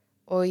skipti.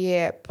 Og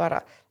ég bara,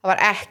 það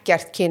var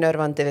ekkert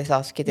kynörvandi við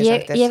það, get ég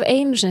sagt þér. Ég hef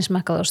einu sinni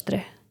smakkað ostru.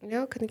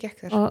 Já, hvernig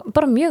gekk þér? Og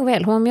bara mjög vel,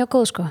 hún var mjög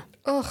góð sko.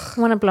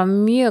 Hún var nefnilega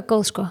mjög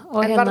góð sko.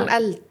 Og en var hún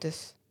elduð?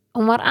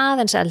 Hún var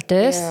aðeins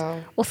elduð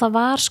og það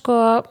var sko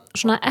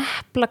svona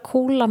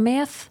eplakúla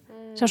með,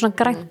 sem svona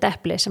grænt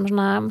epli, sem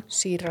svona...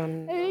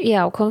 Sýran.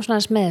 Já, kom svona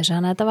aðeins með þessu,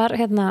 þannig að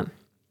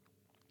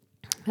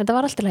þetta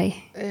var allt í lagi.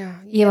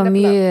 Ég var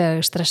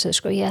mjög stressuð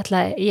sko, ég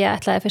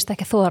ætlaði fyrst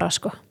ekki að þora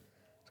sko.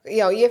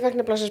 Já, ég fekk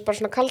nefnilega bara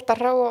svona kalda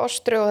ráa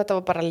ostru og þetta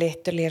var bara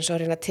liturli eins og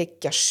að reyna að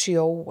tyggja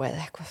sjó eða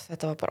eitthvað,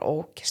 þetta var bara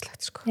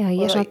ógeðslegt sko. Já,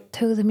 ég svona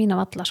tögði mín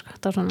af alla sko,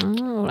 það var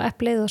svona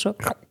eplið og svo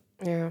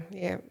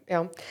Já,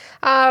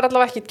 það er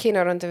allavega ekkit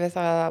kynörvandi við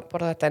það að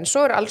borða þetta en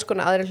svo eru alls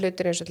konar aðri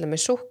hlutir eins og allir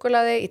með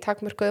súkkulaði í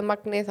takmörkuðu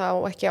magni, þá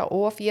ekki að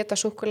oféta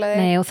súkkulaði.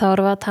 Nei, og þá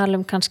erum við að tala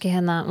um kannski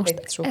hérna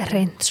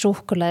reynt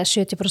súkkulaði,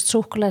 70%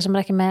 súkkulaði sem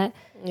er ekki með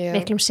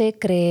miklum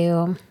sykri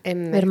og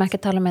við erum ekki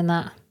að tala um hérna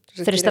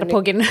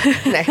þristarpókin.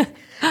 Nei,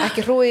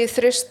 ekki hrúið í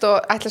þrist og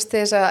ætlast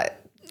til þess að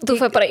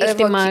þú fær bara illt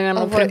í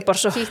magan og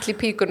prumbar svo fýll í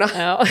píkuna.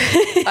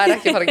 Það er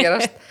ekki að fara að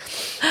gerast.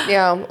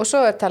 Já, og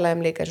svo er talað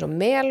um líka eins og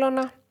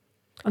melóna.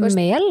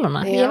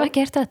 Melóna? Ég hef ekki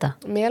heyrt þetta.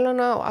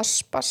 Melóna og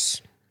aspas.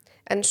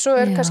 En svo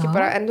er kannski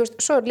bara, en þú veist,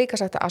 svo er líka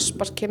sagt að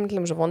aspas kemur til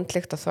þess að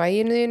vondlykt á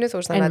þvæginu þínu,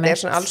 þú veist, þannig að þetta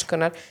er svona alls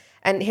konar.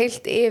 En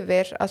heilt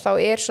yfir að þá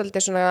er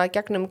svolítið svona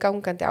gegnum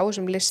gangandi á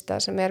þessum lista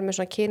sem er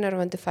með svona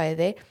kynörvandi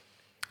fæði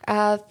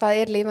að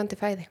það er lifandi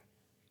fæði.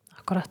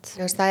 Akkurat.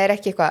 Það er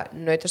ekki eitthvað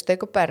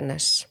nautasteik og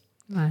bernes.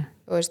 Nei.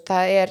 Veist,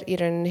 það er í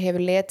rauninni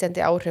hefur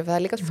letjandi áhrif, það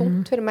er líka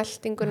þungt fyrir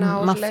meltinguna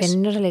og maður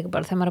finnur það líka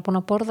bara þegar maður er búin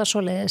að borða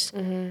svoleiðis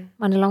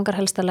mann er langar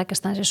helst að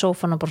leggast aðeins í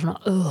sófan og bara svona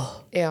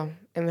já,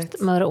 einmitt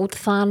maður er út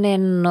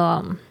þaninn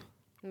og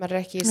maður er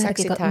ekki í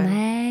sexy time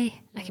nei,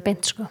 ekki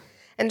beint sko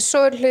en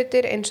svo er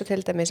hlutir eins og til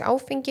dæmis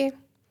áfengi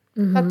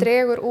það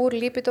dregur úr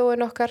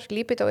lípidóin okkar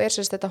lípidó er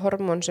sérst þetta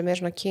hormón sem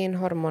er svona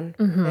kynhormón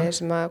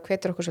sem að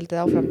hvetur okkur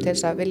svolítið áfram til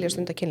þess að vilja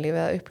stunda kynlíf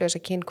eða upplifa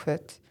þessa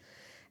kynhvöt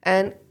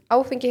en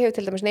áfengi hefur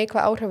til dæmis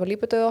neikvæð áhrif á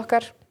lípidóið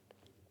okkar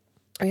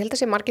og ég held að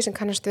sé margir sem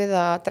kannast við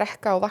að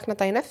drekka og vakna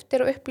daginn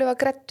eftir og upplifa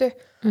greddu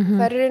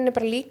það er rauninni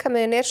bara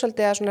líkaminn er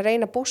svolítið að svona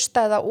reyna að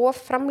bústa eða of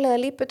framleiða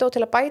lípidó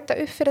til að bæta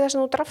upp fyrir þess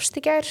að þú drafst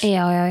í gær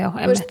já,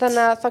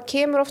 þannig að það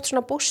kemur oft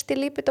svona búst í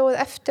lípidóið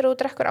eftir og þú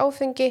drekkur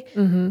áfengi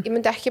ég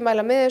myndi ekki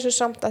mæla með þessu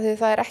samt að því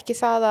það er ekki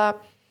það að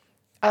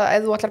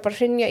ef þú ætlar bara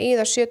að hrynja í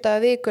það 7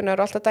 daga vikunar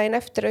og alltaf daginn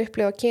eftir að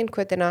upplifa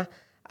kynhvötina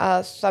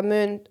að það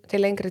mun til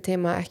lengri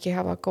tíma ekki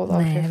hafa góð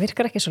áhrif. Nei,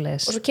 virkar ekki svo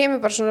leiðis. Og svo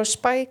kemur bara svona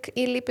spike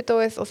í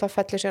lípidóið og það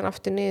fellur síðan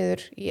aftur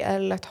niður í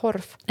eðlilegt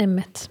horf.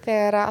 Einmitt.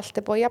 Þegar allt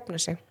er búið að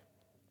jafna sig.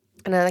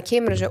 En það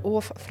kemur þessu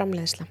of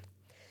framleiðsla.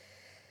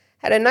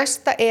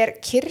 Næsta er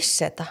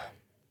kyrrseta.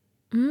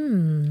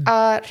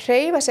 Að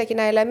hreyfa sig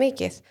ekki nægilega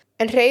mikið.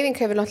 En hreyfing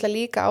hefur náttúrulega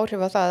líka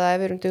áhrif á það að ef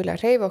við erum duglega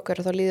að hreyfa okkur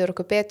og þá líður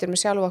okkur betur með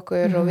sjálf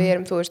okkur og við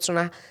erum, þú veist,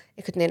 svona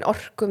einhvern veginn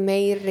orku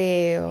meiri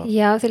og...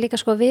 Já, því líka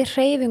sko við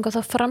hreyfing og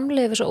þá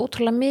framleiðum við svo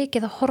ótrúlega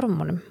mikið af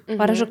hormónum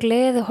bara eins og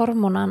gleði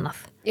hormón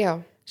annað. Já.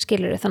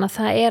 Skilurðu, þannig að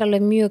það er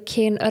alveg mjög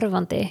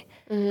kynörvandi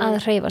að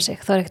hreyfa sig,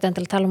 þá ekkert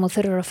endilega að tala að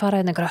þurfur að fara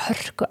einhverja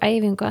hörku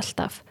æfingu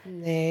alltaf.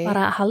 Nei.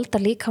 Bara að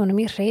halda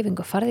líkamanum í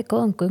hreyfingu, farði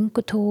góðan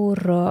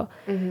göngutúr og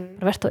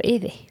bara verðt á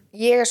yði.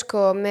 Ég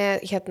sko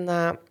með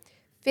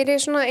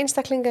fyrir svona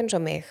einstaklinga eins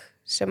og mig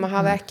sem að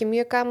hafa ekki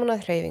mjög gaman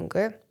að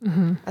hreyfingu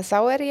að þá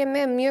ég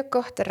með mjög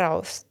gott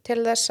ráð til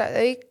þess að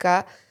auka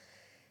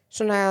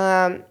svona,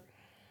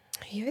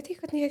 ég veit ekki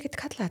hvernig ég get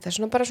kallað þetta,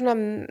 svona bara svona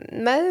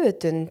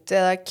meðvitund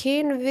eða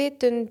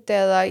kynhvötund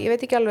eða ég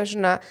veit ekki alveg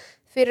svona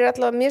fyrir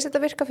allavega, mér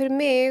þetta virka fyrir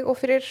mig og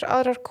fyrir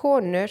aðrar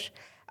konur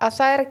að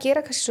það að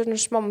gera kannski svona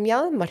smá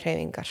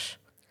mjaðmarhreyfingar.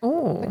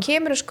 Það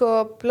kemur sko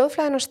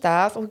blóðflæðin á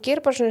stað og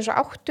gerir bara svona eins og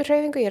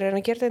átturhreyfingu, ég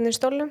að gera þetta í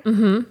stólnum,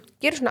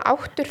 gerir svona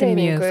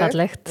átturhreyfingu. Mjög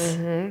fallegt.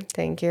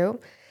 Thank you.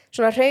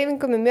 Svona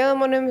hreyfingu með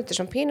mjöðmónum, þetta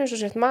svona pínu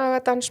svo sért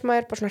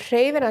magadansmær, bara svona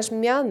hreyfir aðeins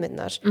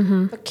mjöðminnar.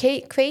 Það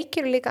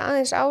kveikir líka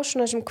aðeins á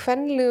svona sem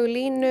kvenlegu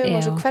línum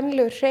og svona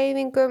kvenlegu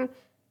hreyfingum.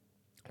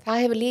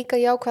 Það hefur líka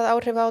jákvæð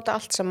áhrif á þetta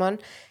allt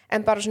saman,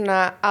 en bara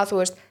svona að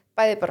þú veist,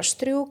 bæði bara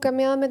strjúka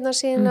mjaðmirnar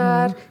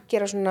sínar,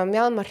 gera svona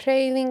mjaðmar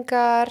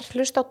hreyfingar,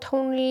 hlusta á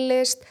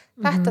tónlist,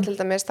 þetta til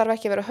dæmis þarf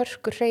ekki að vera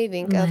hörkur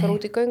hreyfing eða fara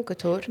út í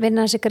göngutúr.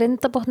 Vinna þessi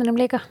grindabotninum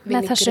líka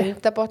með þessu.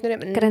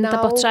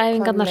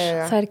 Grindabotnsæfingarnar,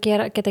 þær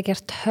geta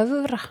gert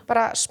höfra.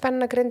 Bara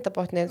spenna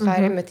grindabotnin,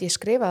 það einmitt, ég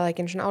skrifaði það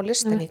ekki svona á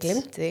listan, ég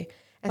glemdi því.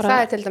 En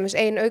það til dæmis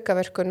ein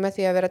aukaverkun með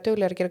því að vera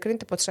duglegur að gera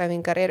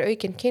grindabotnsæfingar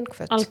aukin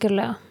kynhvöt.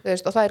 Algjörlega.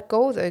 Og það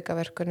góð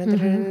aukaverkun, þetta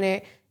rauninni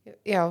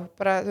já,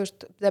 bara, þú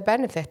veist, the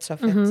benefits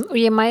of it. Og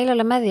ég mæli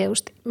alveg með því, þú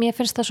veist, mér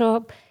finnst það svo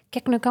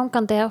gegnum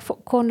gangandi að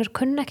konur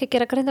kunna ekki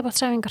gera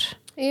grindabotnsæfingar.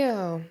 Já.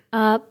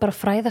 Að bara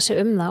fræða sig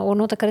það og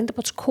nota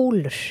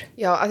grindabotskúlur.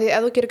 Já, af því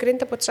ef þú gerir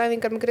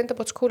grindabotnsæfingar með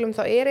grindabotskúlum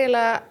þá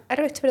eiginlega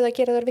erfitt fyrir það að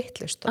gera þær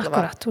vitlaust.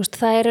 Akkurat, þú veist,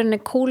 það rauninni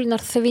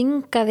kúlunar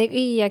þvinga þig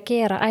í að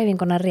gera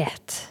æfinguna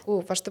rétt.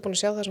 Varstu búin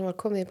að sjá það sem var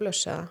komið í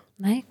blöss, eða?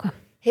 Nei,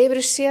 hvað?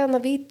 Hefurðu séð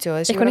hana vídeó?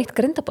 Eitthvað nýtt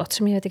grindabot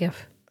sem ég veit ekki af.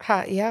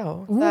 Já,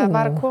 það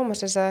var að koma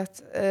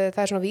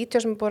það svona vídeo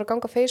sem búið að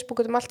ganga á Facebook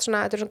allt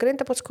svona, þetta svona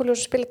grindabotskúlur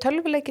sem spila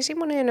tölvuleik í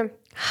símanuðinum.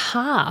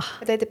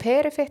 Þetta heitir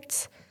Podify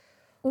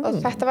og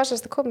þetta var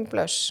að koma í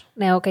blöss.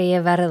 Nei, ok,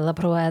 ég verði að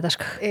prófa þetta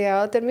sko. Já,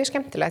 þetta mjög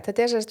skemmtilegt.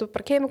 Þetta þú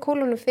bara kemur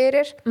kúlunum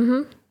fyrir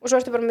og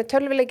svo ertu bara með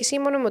tölvuleik í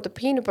símanum og þetta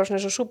pínu bara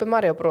svona eins og Super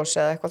Mario Bros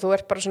eða eitthvað. Þú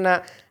ert bara svona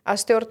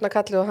að stjórna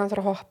kallið og hann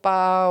þarf að hoppa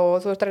og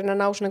þú ert að reyna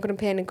að ná svona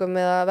einhverjum peningum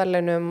eða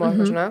verðlaunum og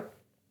eitthvað svona.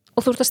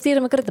 Og þú ert að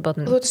stýra með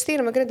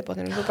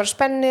grindabotninu? Þú bara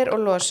spennir og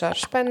losar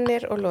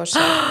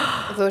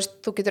og þú veist,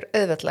 þú getur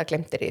auðveldlega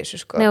glemtir í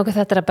þessu sko. Nei, ok,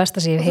 þetta er að besta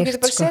sem ég hef heyrt sko. Þú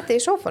getur bara setið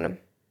í sófanum.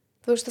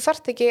 Þú veist, þú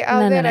þarft ekki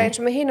að vera eins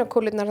og með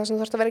hínakúlurnar þar sem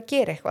þú þarft að vera að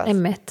gera eitthvað.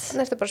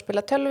 Þannig ertu bara að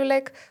spila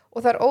tölvuleik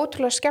og það er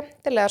ótrúlega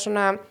skemmtilega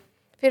svona,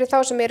 fyrir þá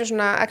sem eru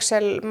svona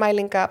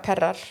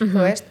Excel-mælingaperrar,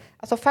 þú veist,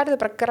 að þá færðu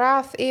bara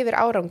graf yfir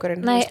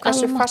árangurinn. Nei,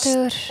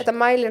 þetta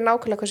mælir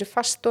nákvæmlega hversu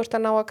fast þú ert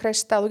að ná að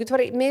kreista. Þú getur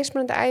farið í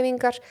mismunandi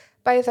æfingar,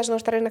 bæði þess að þú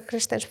ert að reyna að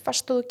kreista eins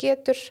fast og þú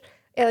getur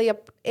eða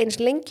eins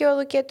lengi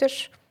og þú getur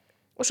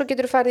og svo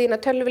getur þú farið í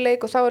hérna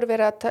tölvuleik og þá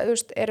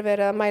er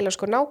verið að mæla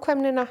sko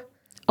nákvæmnina.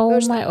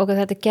 Ok,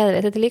 þetta er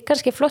geðveikt. Þetta er líka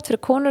kannski flott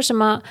fyrir konur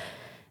sem að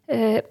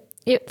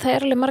það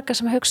er alveg marga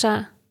sem hugsa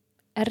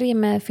ég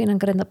með fínan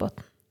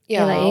grindabotn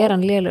eða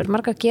hann lélur.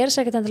 Marga gerir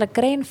sér ekkert endilega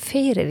grein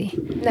fyrir því.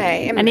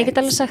 Nei, en ég get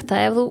alveg sagt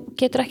það, ef þú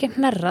getur ekki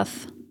hnerrað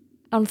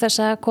án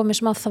þess að komi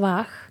smá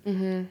þvag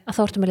að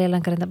þá ertu með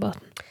lélan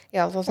grindabotn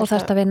og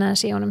þarft að vinna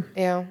þess í honum.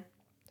 Já.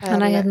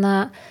 Þannig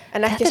að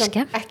en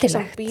ekki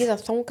samt bíða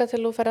þanga til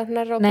þú fer að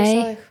hnerra og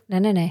passa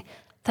þig. Nei.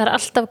 Það er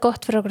alltaf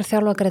gott fyrir okkur að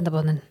þjálfa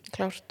grindabotnin.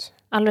 Klárt.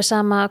 Alveg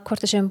sama hvort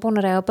þið séum búin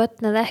að eiga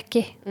börn eða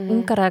ekki,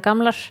 ungar eða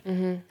gamlar.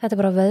 Þetta er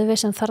bara vöðvi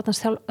sem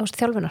þarfnast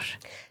þjálfunar.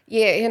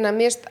 Mér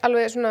finnst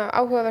alveg svona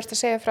áhugavert að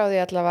segja frá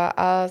því allavega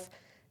að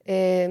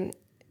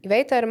ég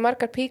veit að það eru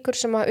margar píkur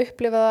sem að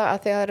upplifa það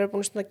að þegar það eru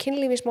búin svona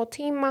kynlífi í smá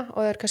tíma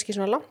og það er kannski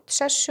svona langt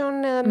sesjón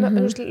eða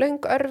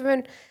löng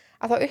örfun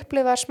að það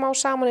upplifa smá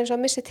saman eins og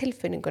að missi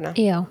tilfinninguna.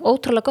 Já,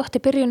 ótrúlega gott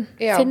í byrjun.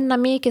 Finna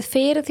mikið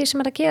fyrir því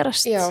sem er að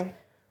gerast. Já.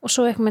 Og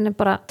svo einhvern veginn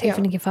bara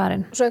tilfinningin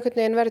farin. Og svo einhvern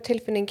veginn verður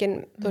tilfinningin,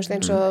 þú veist,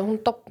 eins og hún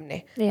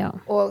dofni. Já.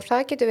 Og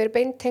það getur verið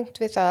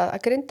beintengt við það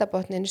að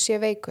grindabotnin sé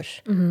veikur.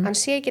 Hann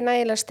sé ekki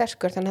nægilega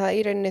sterkur, þannig að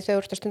í rauninni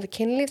þegar þú ert að stunda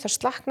kynlíf, þá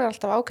slaknar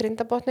alltaf á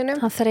grindabotninum.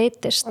 Hann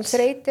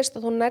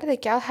þreytist og þú nærði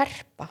ekki að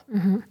herpa.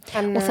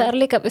 Og það er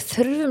líka, við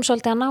þurfum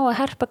svolítið að ná að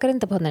herpa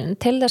grindabotnin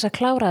til þess að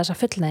klára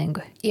þessa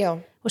fullnæðingu. Já.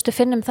 Þú veist, við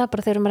finnum það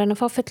bara þegar við reyna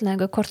að fá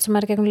fullnæðingu, hvort sem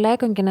er gegnum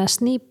legungin eða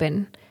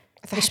snípin.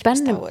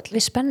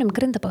 Við spennum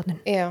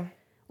grindabotnin. Já.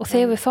 Og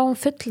þegar við fáum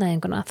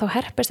fullnæðinguna þá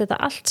herpist þetta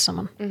allt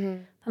saman.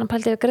 Þannig að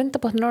pældi við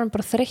grindabotnin orðin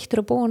bara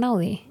þreyttur og búin á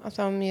því.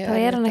 Þá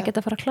er hann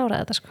ekkert að fara að klára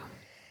þetta sko.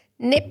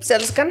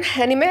 Nipselskan,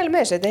 en ég meðal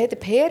með þessu, þetta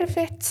heitir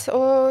Podify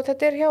og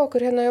þetta er hjá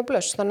okkur hérna hjá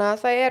Blöss. Þannig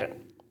að það er,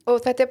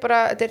 og þetta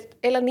er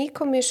eiginlega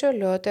nýkomið í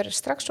sölu og þetta er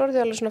strax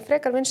orðið alveg svona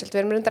frekar vinsælt.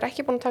 Við erum reyndar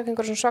ekki búin að taka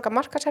einhver svona svaka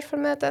markaðsherfer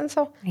með þetta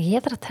ennþá.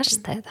 Ég þarf að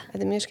testa þetta.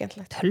 Þetta er mjög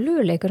skemmtilegt.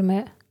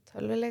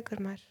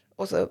 Tölvuleikur maður.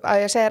 Og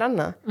að ég segir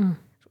annað.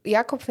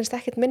 Jakob finnst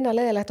ekkert minna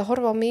leiðilegt að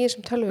horfa á mig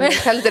sem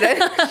tölvuleik heldur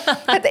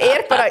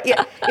þetta bara, ég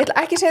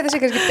ætla ekki að segja þetta sé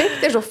kannski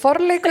beint eins og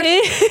forleikur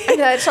en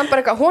það samt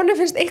bara eitthvað, honum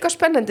finnst eitthvað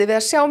spennandi við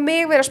að sjá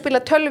mig vera að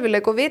spila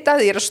tölvuleik og vita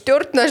að ég að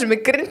stjórna þessu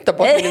með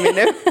grindabotninu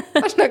mínu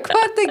og svona,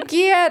 hvað það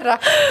gera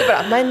þetta bara,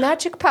 my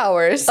magic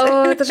powers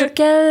þetta svo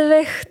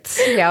geðveikt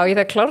já, ég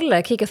þarf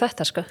klárlega að kíkja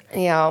þetta sko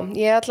já,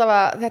 ég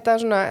allavega, þetta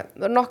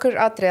svona nokkur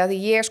atriði að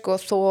ég sko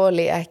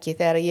þoli ekki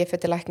þegar ég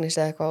fyrir til læknis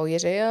eða eitthvað og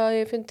ég segi, já,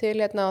 ég finn til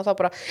hérna og þá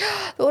bara,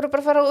 þú voru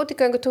bara að fara út í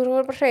göngutúr og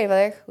voru bara að hreyfa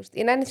þig,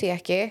 ég nenni því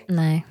ekki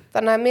Nei.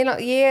 Þannig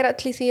að ég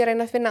allir því að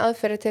reyna að finna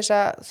aðferði til þess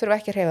að þurfa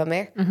ekki að hreyfa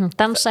mig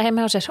dansa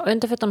heima hjá sér á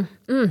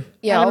undirfötunum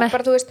já,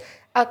 bara þú veist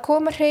að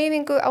koma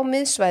hreyfingu á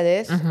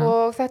miðsvæðið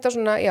og þetta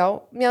svona, já,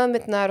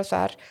 mjaðmyrnar og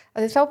þar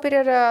að því þá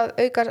byrjar að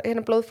auka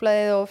hérna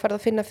blóðflæðið og ferð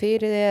að finna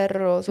fyrir þér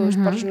og þú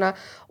veist bara svona,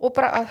 og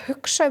bara að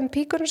hugsa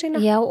píkurinn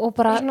sína já, og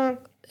bara, svona,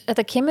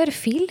 þetta kemur í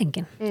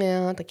fílingin já,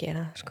 þetta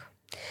gera það sko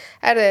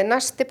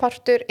næsti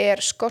partur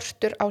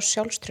skortur á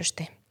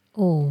sjálfstrausti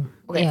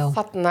okay,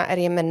 þarna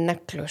ég með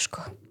neglu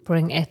sko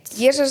bring it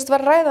ég sem sagt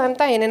var að ræða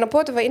daginn inn á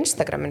Podify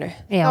Instagraminu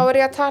þá var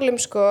ég að tala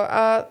sko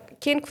að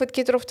kynhvöt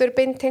getur oft verið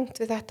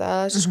beintengt við þetta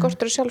að þessi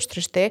skortur á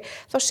sjálfstrausti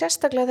þá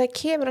sérstaklega þegar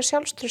kemur að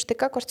sjálfstrausti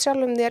gagnvart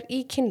sjálfum þér í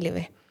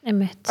kynlífi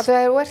að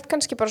þegar þú ert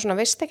kannski bara svona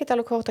veist ekki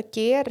alveg hvað þú átt að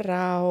gera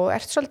og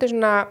ert svolítið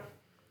svona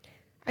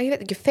að ég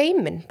veit ekki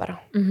feimin bara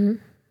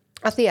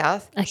að því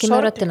að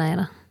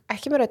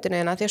ekki með röddina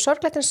hérna því að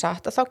sorgleitin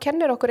satt að þá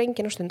kennir okkur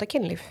enginn á stunda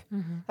kynlíf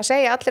það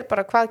segja allir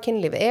bara hvað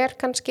kynlíf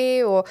kannski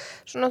og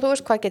svona þú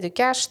veist hvað getur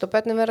gerst og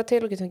börnum vera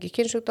til og getur ekki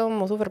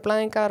kynsjúkdóm og þú fyrir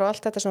blæðingar og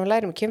allt þetta sem við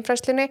lærum í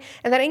kynfræðslunni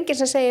en það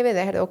enginn sem segir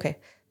við þig, ok,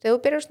 þegar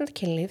þú byrjar á stunda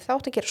kynlíf þá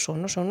áttu að gera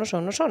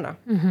svona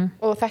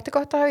og þetta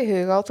gott að hafa í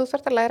huga og þú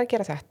þarft að læra að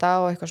gera þetta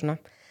og eitthvað svona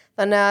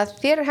þannig að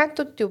þér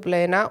hent út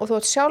djúplegina og þú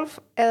ert sjálf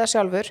eða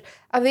sjálfur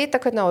að vita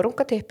hvernig á að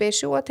runga tippi,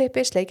 sjúga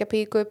tippi, sleikja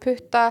píku,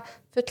 putta,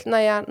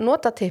 fullnæja,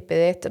 nota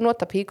tippið þitt,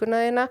 nota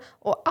píkuna þína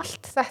og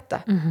allt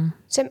þetta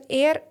sem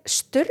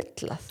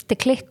sturlað. Þetta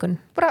klikkun.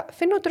 Bara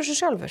finna út úr þessu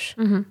sjálfur.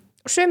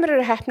 Og sumir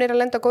eru heppnir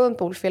að lenda á góðum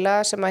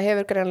búlfélaga sem að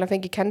hefur greinilega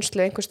fengið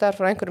kennslu einhvers staðar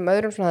frá einhverjum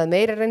öðrum sem hafði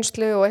meiri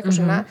reynslu og eitthvað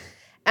svona.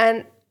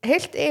 En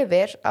heilt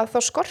yfir að þá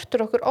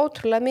skortur okkur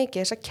ótrúlega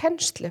mikið þessa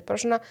kennslu, bara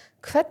svona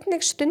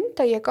hvernig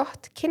stunda ég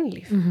gott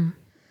kynlíf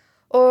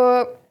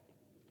og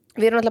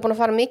við erum alltaf búin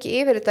að fara mikið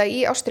yfir þetta í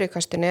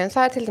ástríðukastinu en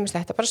það til dæmis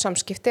þetta bara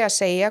samskipti að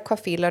segja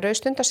hvað fílaru,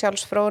 stunda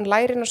sjálfsfróun,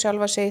 lærin og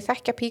sjálfa sig,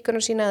 þekkja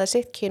píkuna sína eða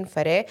sitt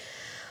kynfæri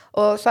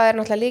og það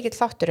náttúrulega líkill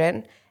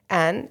þátturinn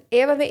en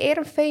ef við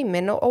erum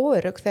feimin og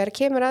óörugg þegar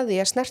kemur að því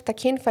að snerta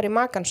kynfæri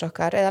makans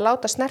okkar eða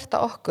láta snerta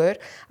okkur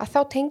að þá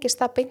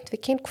tengist það beint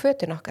við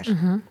kynhvötin okkar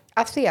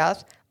af því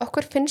að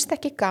okkur finnst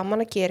ekki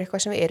gaman að gera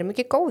eitthvað sem við erum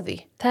ekki góð í.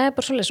 Það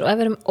bara svolítið og ef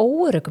við erum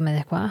óöruggum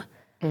með eitthvað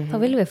þá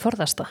viljum við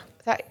forðast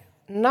það.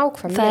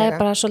 Nákvæmlega. Það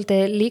bara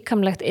svolítið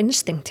líkamlegt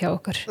instinkt hjá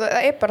okkur.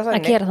 Það bara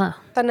þannig. Að gera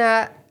það. Þannig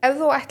að ef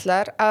þú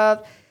ætlar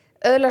að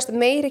öðlast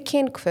meiri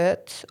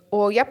kynhvöt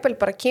og jafnvel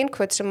bara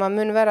kynhvöt sem að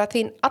mun vera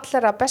þín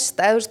allra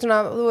besta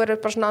eða þú eru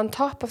bara svona on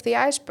top of the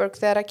iceberg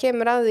þegar það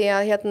kemur að því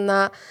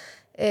að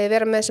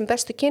vera með sem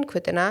bestu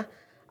kynhvötina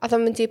að þá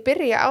myndi ég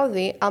byrja á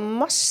því að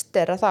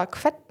mastera það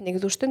hvernig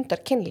þú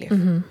stundar kynlíf.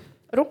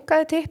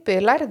 Rungaðu tippi,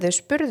 lærðu,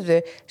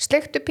 spurðu,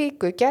 sleiktu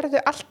píku,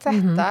 gerðu allt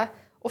þetta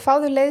og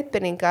fáðu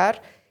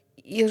leiðbeiningar.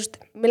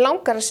 Mér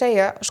langar að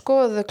segja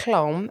skoðuðu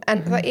klám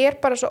en það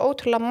bara svo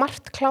ótrúlega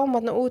margt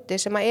klámatna úti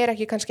sem að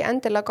ekki kannski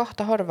endilega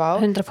gott að horfa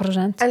á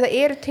 100%. En það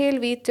eru til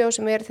vídeo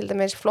sem eru til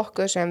dæmis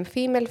flokkuð sem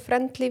female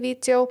friendly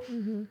vídeo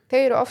þau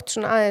eru oft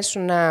svona aðeins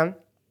svona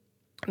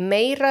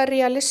meira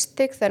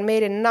realistic, það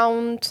meiri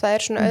nánd, það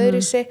svona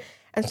öðruvísi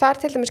en þar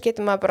til dæmis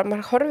getur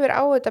maður horfir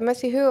á þetta með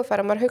því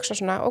hugafæra, maður hugsa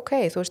svona ok,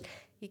 þú veist,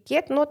 ég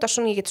get nota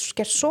svona, ég get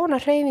gert svona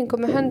hreyfingu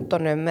með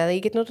höndunum eða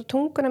ég get nota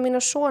tunguna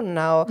mína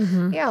svona og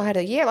já,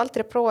 ég hef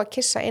aldrei prófað að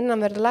kissa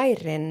innanverð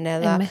lærin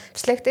eða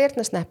sleikt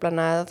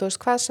eyrnasneplana eða þú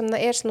veist hvað sem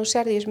það sem þú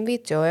sérði í þessum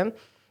vídeóum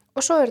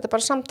og svo þetta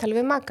bara samtali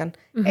við makan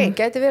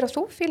gæti verið að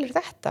þú fílir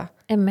þetta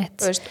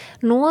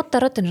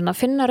nota röddina,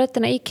 finna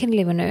röddina í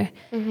kynlífinu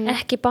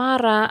ekki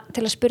bara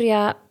til að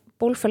spyrja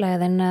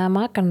bólfélagiðinn eða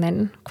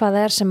makaninn hvað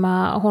sem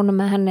að honum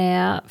með henni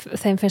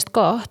þeim finnst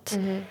gott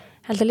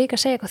heldur líka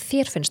að segja hvað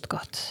þér finnst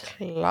gott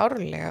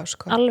klárlega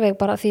sko alveg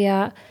bara því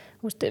að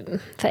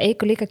það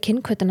eigur líka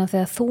kynhvötina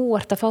þegar þú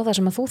ert að fá það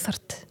sem að þú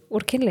þarft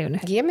úr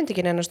kynlífinu. Ég myndi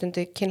ekki neina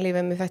stundu kynlífi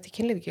en mér þætti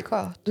kynlífi ekki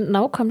gott.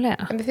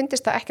 Nákvæmlega. En mér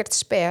finnst það ekkert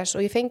spes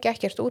og ég fengi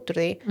ekkert út úr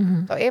því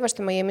þá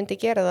efast að ég myndi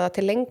gera það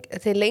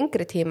til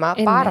lengri tíma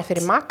bara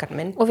fyrir makan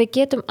minn. Og við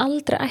getum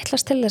aldrei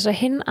ætlast til þess að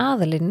hinn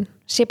aðilinn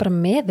sé bara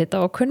með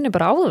þetta og kunni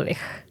bara á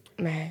þig.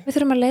 Nei. Við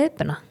þurfum að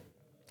leiðbeina.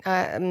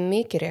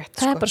 Mikið rétt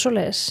það bara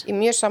svoleiðis ég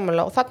mjög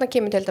sammála og þarna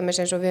kemur til dæmis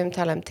eins og við höfum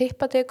talað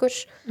tippadegur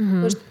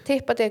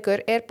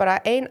tippadegur bara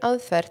ein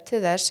aðferð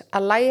til þess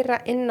að læra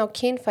inn á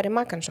kynfæri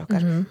makans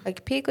okkar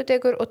ekki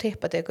píkudegur og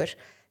tippadegur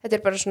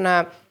þetta bara svona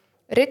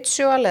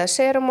ritual eða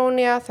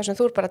ceremónia þar sem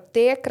þú bara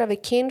degra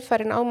við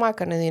kynfærin á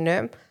makanu þínu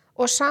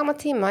og sama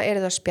tíma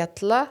það að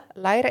spjalla,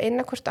 læra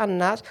inn hvort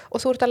annað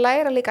og þú ert að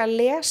læra líka að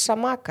lesa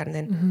makann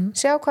þinn,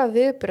 sjá hvað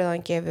viðbrögð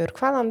hann gefur,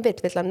 hvað hann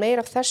vill hann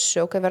meira af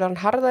þessu og hvað verður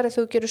hann harðari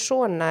þú gerir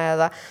svona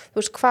eða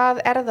þú veist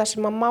hvað það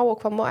sem hann má og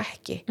hvað má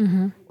ekki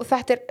og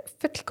þetta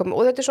fullkomið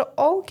og þetta svo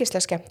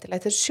ógeðslega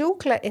skemmtilegt, þetta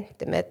sjúklega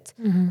intimate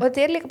og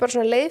þetta líka bara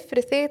svona leið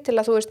fyrir þig til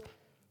að þú veist,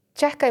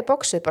 tjekka í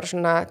boxið bara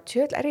svona,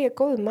 tjöld ég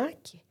góð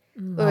maki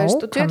þú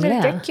veist, og tjöld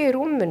ekki í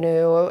rúminu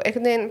og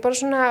einhvern veginn bara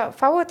svona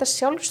fá þetta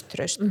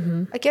sjálfstraust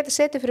að geta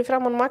setið fyrir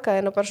framan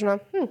makaðinn og bara svona,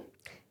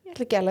 ég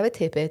ætla ekki alveg við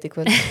tipið þetta í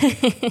kvöld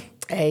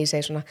ég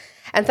segi svona,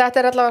 en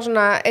þetta allavega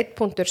svona einn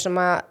punktur sem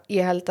að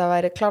ég held að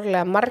væri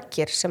klárlega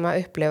margir sem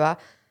að upplifa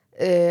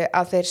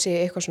að þeir séu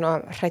eitthvað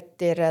svona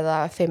hræddir eða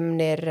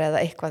feimnir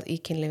eða eitthvað í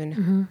kynlífinu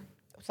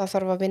og það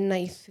þarf að vinna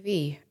í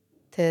því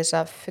til þess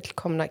að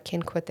fullkomna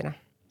kynhvötina.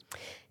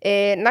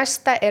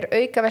 Næsta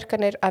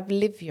aukaverkanir af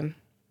lyfjum.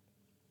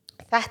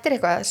 Þetta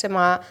eitthvað sem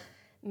að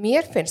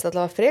mér finnst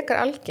allavega frekar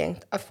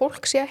algengt að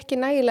fólk sé ekki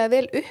nægilega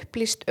vel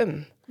upplýst að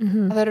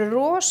það eru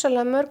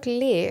rosalega mörg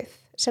lyf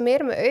sem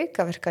með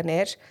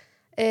aukaverkanir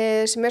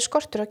sem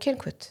skortur á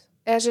kynhvöt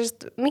eða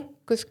sérst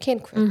minnkuð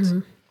kynhvöt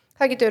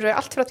það getur verið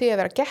allt frá því að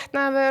vera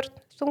getnaðarvörn,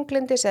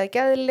 þunglindis eða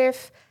geðlyf,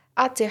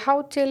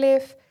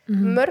 ADHD-lyf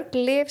mörg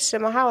lyf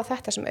sem að hafa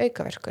þetta sem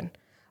aukaverkun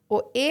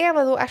og ef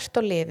að þú ert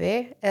á lyfi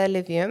eða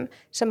lyfjum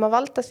sem að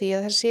valda því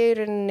að það sé í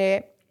rauninni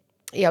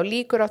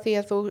líkur á því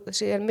að þú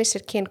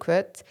missir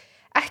kynhvöt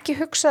ekki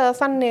hugsa það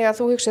þannig að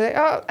þú hugsa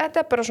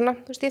þetta bara svona,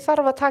 þú veist, ég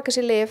þarf að taka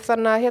sér lyf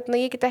þannig að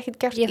ég get ekkert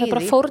gert í því ég þarf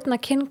bara að fórna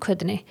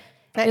kynhvötinni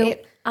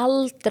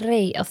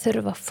aldrei að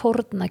þurfa að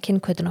fórna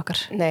kynhvötin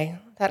okkar nei,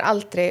 það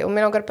aldrei og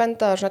mér langar að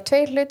benda á svona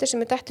 2 hluti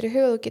sem dettur í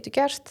huga þú getur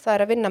gert,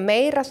 það að vinna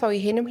meira þá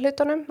í hinum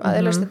hlutunum,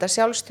 að þetta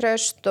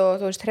sjálfstraust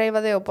og þú veist,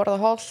 hreyfa þig og borða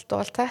hollt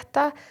og allt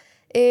þetta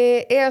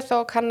eða þá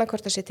kanna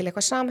hvort það sé til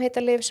eitthvað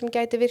samheitalyf sem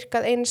gæti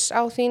virkað eins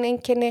á þín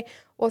einkenni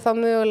og þá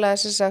mögulega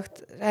sem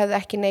sagt hefði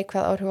ekki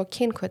neikvæð áhrif á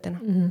kynhvötina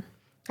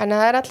þannig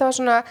að það allavega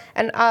svona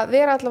en að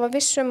vera allavega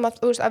vissum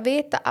að, veist, að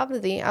vita af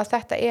því að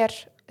þetta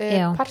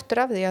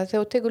partur af því að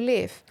þegar þú tekur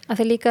lyf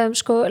að því líka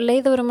sko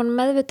leiður mann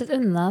meðvitið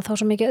það þá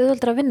svo mikið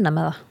auðveldra að vinna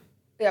með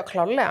það já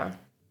klálega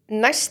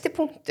næsti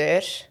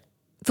punktur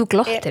þú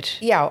glottir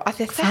af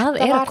því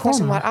þetta var það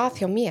sem var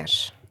að hjá mér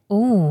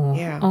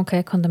ok,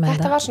 komdu með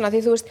þetta var svona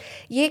því þú veist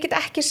ég get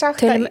ekki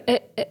sagt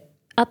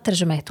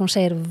aðtressum eitt, hún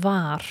segir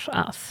var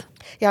að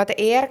já, þetta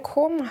að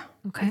koma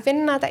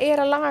finna að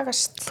þetta að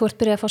lagast þú ert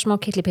byrjað að fá smá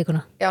kill í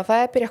píkuna já,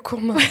 það byrjað að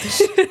koma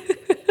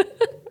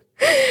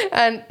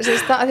en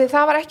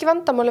það var ekki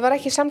vandamáli, var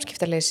ekki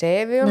samskiptaleysi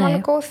við varum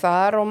alveg góð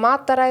þar og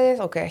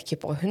mataræðið ekki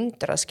búið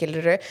 100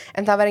 skiluru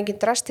en það var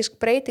engin drastisk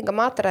breyting á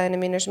mataræðinu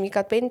mínu sem ég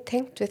gat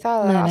beintengt við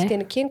það að allt í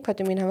einu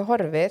kynhvötin mín hafi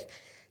horfið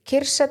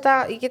kyrseta,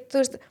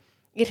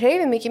 ég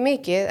hreyfi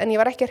mikið en ég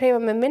var ekki að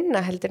hreyfa með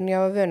minna heldur en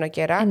ég var vön að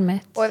gera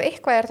og ef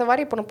eitthvað þá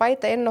var ég búin að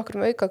bæta inn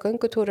nokkrum auka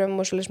göngutúrum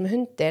og svolítið með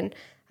hundin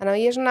þannig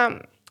að ég svona,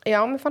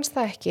 mér fannst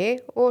það ekki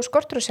og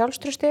skortur og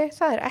sjálfstrausti,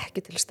 það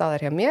ekki til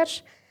staðar hjá mér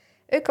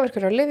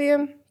aukaverkun á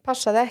lyfjum,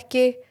 passaði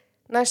ekki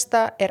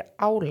næsta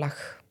álag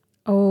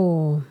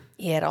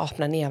ég að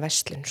opna nýja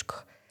verslun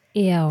sko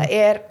það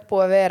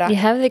búið að vera ég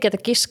hefði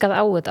getað giskað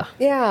á þetta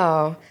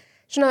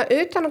svona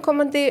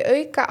utanakomandi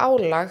auka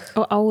álag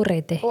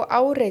og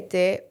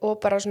áreiti og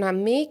bara svona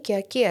mikið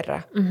að gera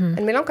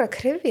en mér langar að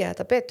kryfja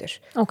þetta betur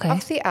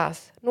af því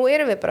að, nú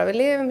erum við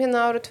lifum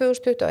hérna árið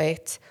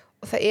 2021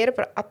 og það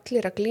bara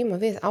allir að glíma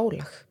við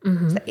álag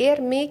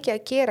það mikið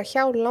að gera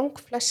hjá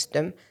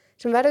langflestum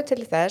sem verður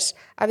til þess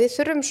að við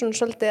þurfum svona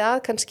svolítið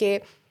að kannski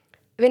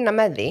vinna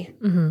með því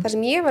það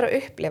sem ég var að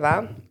upplifa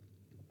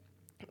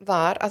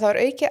var að það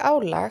var aukið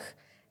álag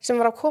sem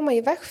var að koma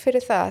í veg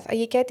fyrir það að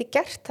ég gæti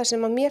gert það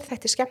sem að mér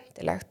þætti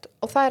skemmtilegt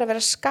og það að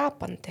vera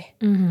skapandi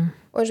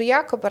og eins og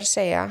Jakob var að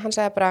segja, hann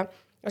sagði bara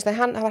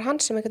það var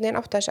hann sem einhvern veginn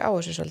átti þessi á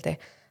þessu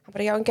svolítið, hann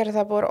bara hann gerði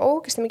það búið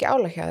ógeðslega mikið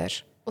álag hjá þér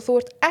og þú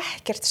ert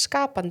ekkert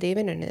skapandi í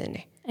vinnunni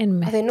þinni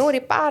af því nú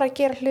ég bara að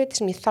gera hluti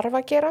sem ég þarf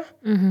að gera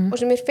og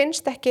sem mér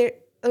finnst ekki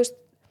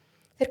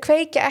þeir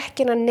kveikja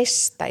ekki að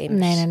nista í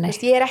mér nei.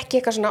 Ég ekki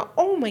eitthvað svona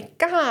oh my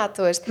god,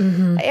 það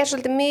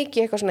svolítið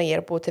mikið eitthvað svona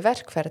ég að búið til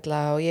verkferla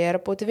og ég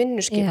að búið til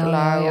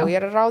vinnuskipulag og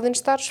ég að ráðin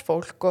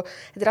starfsfólk og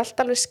þetta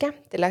allt alveg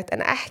skemmtilegt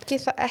en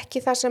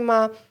ekki það sem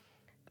að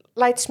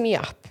lights me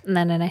up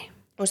nei.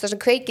 Það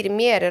sem kveikir í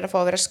mér að fá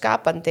að vera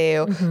skapandi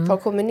og fá að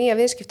koma nýja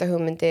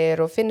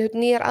viðskiptahugmyndir og finna út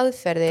nýjar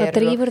aðferðir það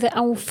drífur þig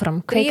áfram,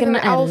 kveikir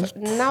með eld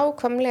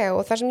nákvæmlega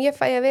og það sem ég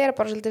fæ að vera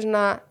bara svolítið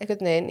svona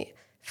einhvern veginn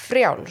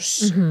frjáls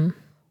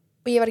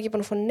og ég var ekki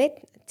búin að fá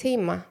neitt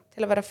tíma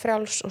til að vera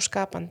frjáls og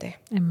skapandi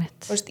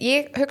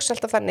ég hugsa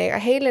alltaf þannig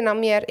að heilin á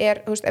mér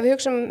ef við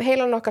hugsa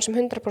heilan okkar sem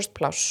 100%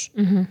 pláss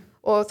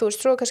og þú veist,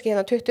 svo kannski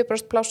hérna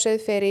 20% plássið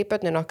fyrir í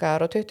börnin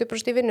okkar og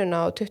 20% í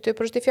vinnuna og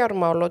 20% í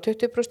fjármál og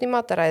 20% í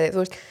mataræði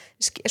þú veist,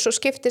 svo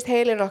skiptist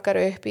heilin okkar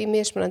upp í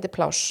mismunandi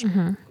pláss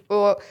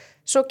og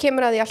svo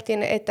kemur að því allt í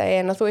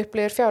einu að þú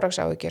upplifir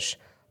fjárhagsáhyggjur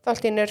þá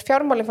allt í einu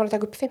fjármálinn fann að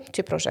taka upp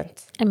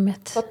 50%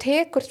 þá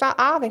tekur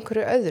það af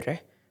einhverju öðru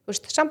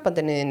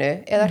sambandinu þínu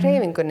eða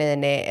hreyfingunni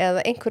þinni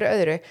eða einhverju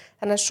öðru,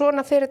 þannig að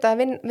svona fyrir þetta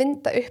að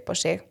vinda upp á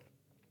sig.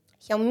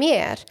 Hjá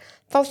mér,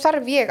 þá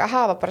þarf ég að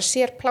hafa bara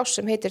sér pláss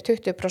sem heitir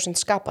 20%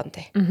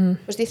 skapandi.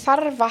 Ég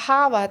þarf að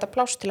hafa þetta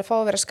pláss til að fá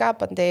að vera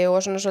skapandi og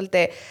svona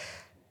svolítið,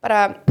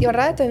 bara, ég var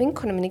að ræða við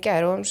vinkonu minni í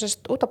gær og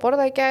út að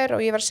borða í gær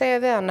og ég var að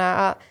segja við hana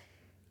að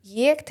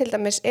ég til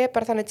dæmis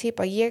bara þannig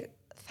típa, ég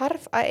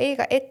þarf að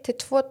eiga 1 til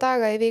 2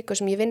 daga í viku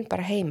sem ég vinn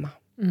bara heima.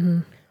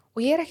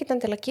 Og ég ekkert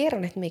endilega að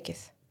gera neitt mikið.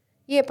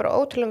 Ég bara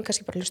ótrúlega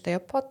kannski bara hlusta á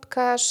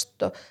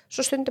podcast og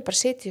svo stundum bara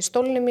sitja í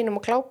stólnum mínum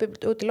og glápi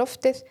út í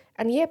loftið,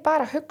 en ég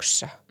bara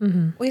hugsa.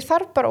 Og ég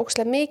þarf bara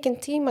ókslega mikinn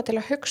tíma til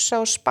að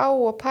hugsa og spá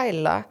og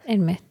pæla.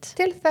 Einmitt.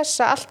 Til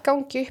þess að allt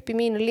gangi upp í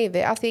mínu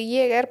lífi, af því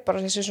ég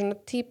bara þessi svona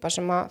típa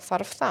sem að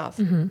þarf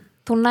það.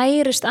 Þú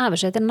nærist af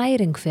þessu, þetta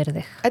næring fyrir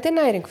þig. Þetta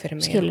næring fyrir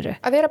mig. Skilurðu?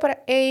 Að vera bara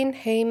ein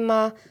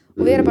heima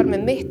og vera bara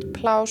með mitt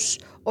pláss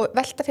og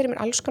velta fyrir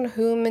mér alls konar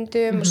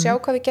hugmyndum og sjá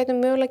hvað við getum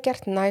mögulega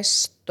gert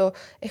næst og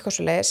eitthvað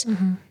svo leiðis.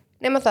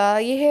 Nema það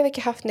að ég hef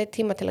ekki haft neitt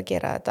tíma til að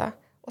gera þetta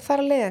og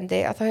þar að leiðandi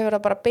að þá hefur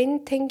það bara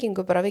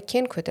beintengingu bara við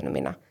kynhvötinu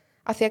mína.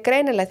 Af því að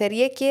greinilega þegar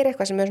ég ger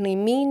eitthvað sem svona í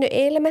mínu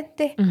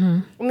elementi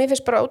og mér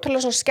finnst bara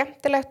ótrúlega svona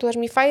skemmtilegt og það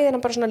sem ég fæði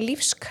hennar bara svona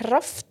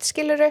lífskraft,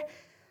 skilurðu,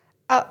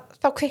 að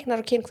þá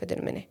kviknar á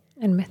kynhvötinu minni.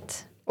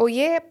 Einmitt. Og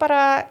ég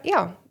bara,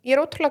 ég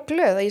ótrúlega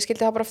glöð að ég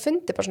skildi það bara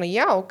fundi bara svona,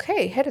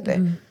 heyrðu.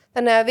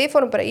 Þannig að við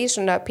fórum bara í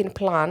svona pínu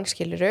plan,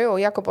 skiluru, og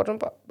Jakob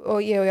og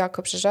ég og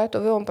Jakob sér sagt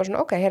og við vorum bara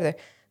svona, heyrðu,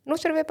 nú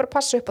þurfum við bara að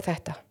passa upp á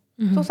þetta.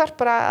 Þú þarf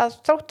bara að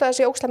þrótta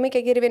þessi ókslega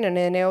mikið að gera í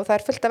vinnunniðinni og það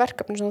er fullt af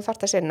verkefni sem þú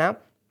þarft að sinna.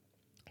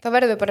 Þá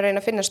verðum við bara að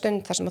reyna að finna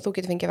stund þar sem að þú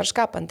getur fengið að vera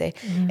skapandi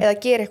eða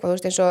gera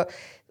eitthvað, eins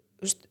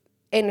og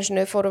einu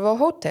sinni fórum við á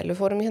hótel, við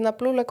fórum í hérna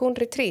Blue Lagoon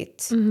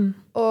Retreat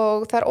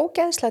og það er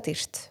ógeðslega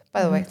dýrt,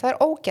 það er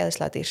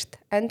ógeðslega dýrt,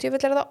 en ég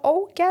vil það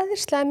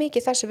ógeðslega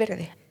mikið þessu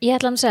virði. Ég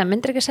ætla að segja,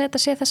 myndir ekki að segja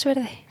þetta sé þessu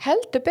virði?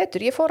 Heldur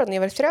betur, ég fór hann,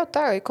 ég var 3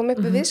 daga, ég kom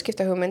upp með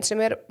viðskiptahugmynd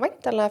sem er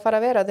væntanlega að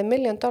fara að vera the $1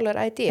 million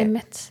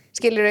idea.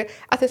 Skilurðu,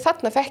 að þau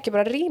þarna fekk ég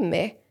bara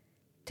rými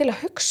til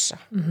að hugsa.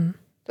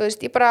 Þú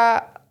veist,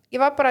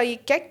 ég var bara í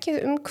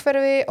geggjuðu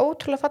umhverfi,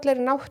 ótrúlega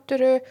fallegri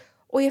náttúru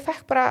og ég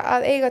fekk bara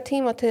að eiga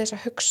tíma til þess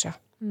að hugsa.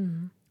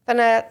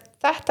 Þannig að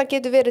þetta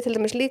getur verið til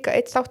dæmis líka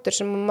eitt þáttur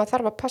sem maður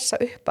þarf að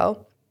passa upp á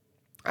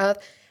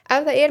að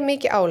ef það er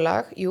mikið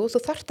álag, þú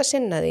þarft að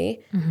sinna því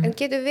en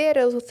getur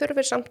verið að þú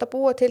þurfir samt að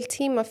búa til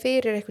tíma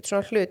fyrir eitthvað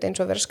svona hlut eins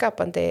og að vera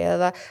skapandi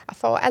eða að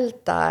fá að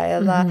elda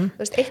eða þú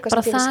veist, eitthvað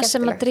bara sem það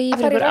sem að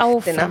drífur ykkur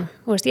áfram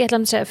veist, ég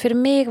ætla að segja, fyrir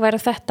mig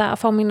væri þetta að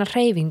fá mína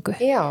hreyfingu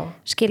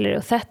skilur,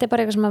 og þetta er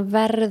bara eitthvað sem að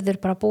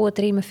verður bara að búa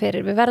drými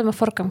fyrir, við verðum að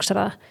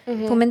forgangsraða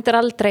þú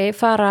myndir aldrei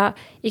fara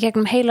í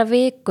gegnum heila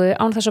viku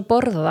án þess að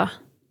borða það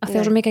af því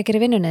að svo mikið að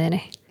gera í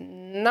vinnunniðinni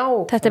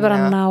þetta er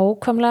bara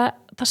nákvæmlega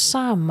það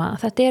sama,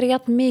 þetta er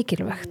jafn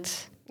mikilvægt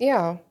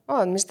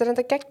minnst það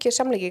reynda geggjuð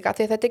samlíking af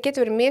því að þetta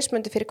getur verið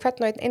mismunandi fyrir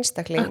hvern og einn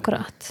einstakling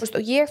Akkurat.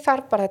 Og ég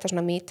þarf bara þetta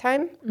svona me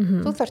time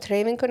þú þarf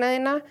hreyfinguna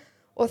þína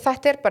og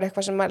þetta er bara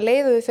eitthvað sem að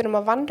leiðu við fyrir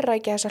að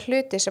vanrækja þessa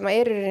hluti sem að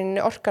er í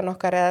rauninni orkan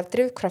okkar eða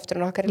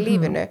drifkrafturinn okkar í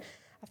lífinu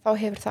að þá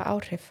hefur það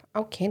áhrif á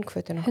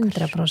kynhvötun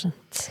okkar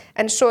 100%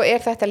 en svo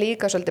er þetta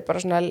líka svolítið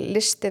bara svona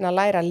listin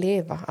að læra að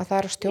lifa að það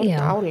er að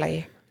stjórna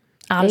álagi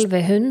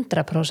alveg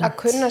 100% að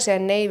kunna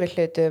segja nei við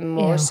hlutum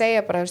og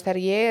segja bara þegar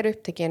ég er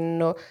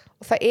upptekinn og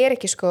það er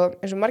ekki sko,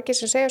 eins og margir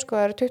sem segja sko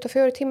það eru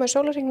 24 tíma í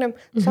sólarhringnum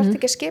þú þarft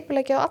ekki að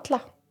skipuleggja á alla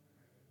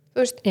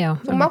þú veist,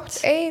 þú mátt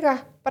eiga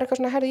bara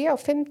eitthvað svona, herri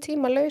 5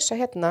 tíma lausa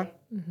hérna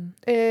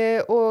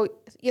og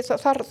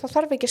það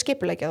þarf ekki að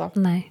skipuleggja þá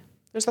nei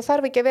þú veist, það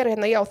þarf ekki að vera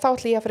hérna, þá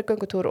ætla ég að fara í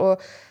göngutúr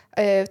og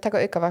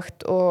taka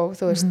aukavakt og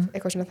þú veist,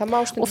 eitthvað svona, það má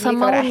stundum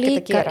líka vera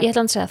ekkert að gera ég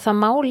ætla að segja, það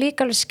má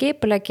líka alveg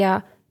skipuleggja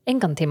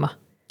engan tíma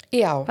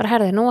bara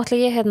herði, nú ætla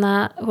ég hérna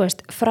veist,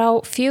 frá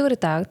 4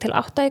 dag til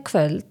 8 í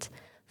kvöld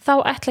þá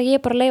ætla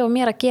ég bara að leyfa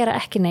mér að gera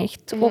ekki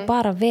neitt og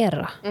bara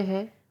vera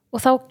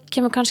og þá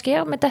kemur kannski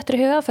með dettur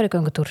í huga að fara í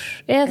göngutúr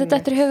eða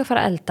dettur í huga að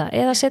fara að elda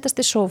eða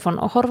setjast í sófan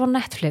og horfa á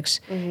Netflix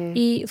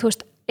í, þú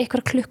veist,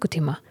 einhverja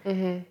klukkutíma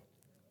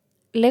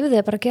leyfðu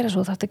þið bara að gera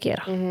svo þetta að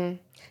gera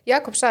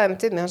Jakob sagði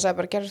mig til mig, hann sagði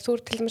bara Gerður, þú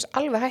er til dæmis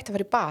alveg hægt að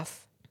fara í bað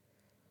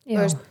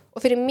veist,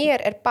 og fyrir mér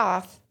er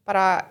bað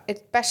bara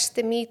eitt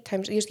besti me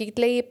time ég get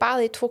legið í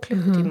baði í 2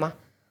 klukkutíma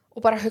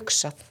og bara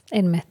hugsað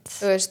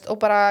veist, og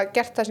bara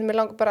gert það sem ég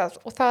langar bara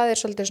og það er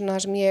svolítið svona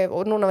það sem ég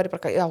og núna var ég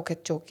bara,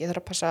 ég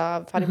þarf að passa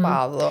að fara í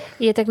bað og...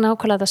 Ég tek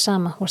nákvæmlega það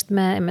sama veist,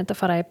 með að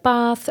fara í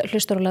bað,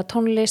 hlusturulega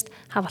tónlist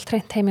hafa allt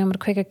hreint heim hjá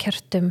mér, kveika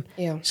kertum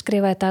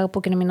skrifa í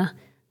dagbókinu mína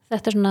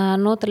þetta er svona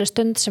notaleg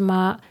stund sem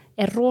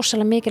er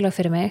rosalega mikilvæg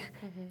fyrir mig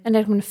en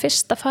er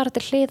fyrst að fara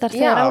til hliðar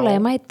þegar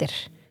álagi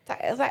mætir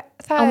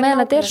á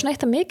meðan þetta er svona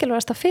eitt af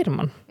mikilvægasta fyrir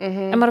mann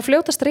en maður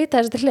fljóta strýta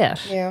þessi til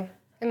hliðar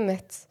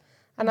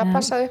þannig að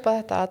passa upp á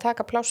þetta að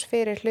taka pláss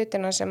fyrir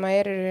hlutina sem að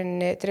er í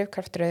rauninni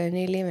drifkrafturöðin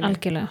í lífinu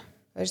algjörlega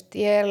veist,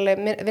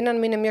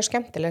 vinnan mín er mjög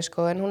skemmtileg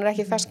sko, en hún er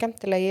ekki það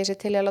skemmtileg ég sé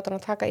til að láta hann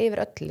að taka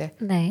yfir öllu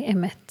nei,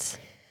 einmitt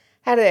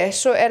herði,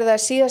 svo er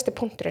það síðasti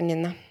punkturinn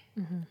hérna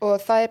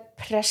og það er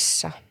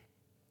pressa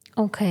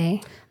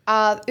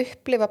að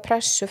upplifa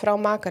pressu frá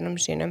makanum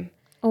sínum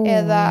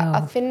eða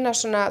að finna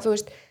svona, þú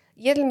veist,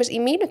 ég til dæmis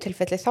í mínu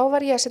tilfelli, þá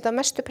var ég að setja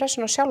mestu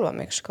pressun á sjálfa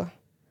mig, sko.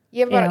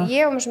 Ég var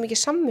með svo mikið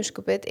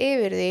samviskubit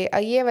yfir því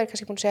að ég væri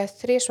kannski búin að segja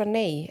 3 svar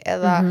nei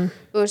eða,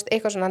 þú veist,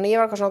 eitthvað svona, en ég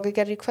var eitthvað svona, ég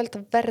gerði í kvöld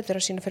að verður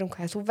að sína fyrir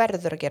hvað, þú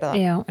verður að gera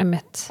það. Já,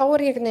 einmitt. Þá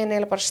er ég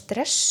eiginlega bara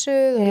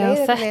stressuð og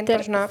leiðir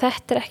bara svona.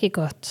 Þetta ekki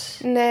gott.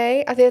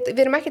 Nei, af því að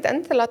við erum ekkert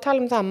endilega að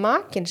tala það að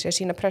makinn sé að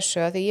sína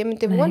pressu, af því ég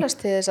myndi vonast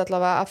til þess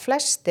allavega að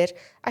flestir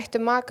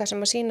ættu maka sem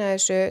að sína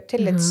þessu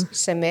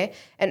tillitssemi,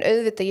 en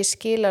auðvitað ég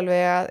skil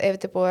alveg að ef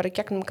þetta búið að vera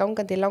gegnum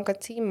gangandi í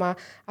langan tíma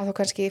að þá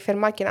kannski fer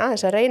makinn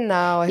aðeins að reyna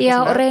og eitthvað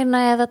svona. Já,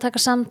 reyna eða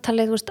taka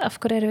samtalið, þú veist, af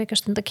hverju erum við ekki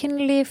að stunda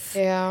kynlíf?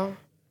 Já.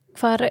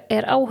 Hvar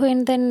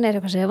áhuginn þinn,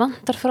 eitthvað sem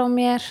vantar frá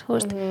mér, þú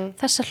veist,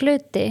 þessa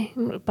hluti,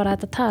 bara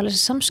þetta tala,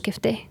 þessi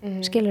samskipti,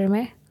 skilurðu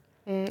mig?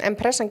 En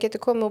pressan getur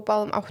komið úr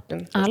báðum áttum,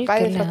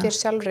 bæði frá þér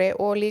sjálfri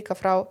og líka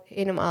frá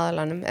hinum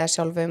aðalanum eða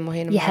sjálfum og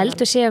hinum aðalanum. Ég held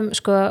við séum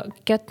sko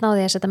gjörn á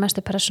því að setja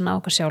mestu pressuna á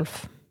okkur sjálf.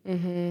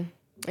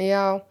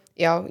 Já,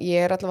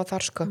 ég er allavega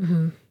þar sko.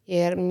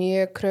 Ég er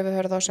mjög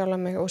kröfuhörð á sjálfa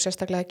mig og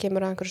sérstaklega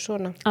kemur að einhverju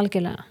svona.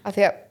 Algjörlega. Af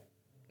því að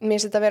mér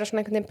finnst þetta að vera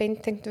svona einhvern veginn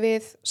beintengt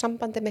við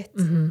sambandi mitt.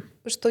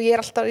 Þú veist, og ég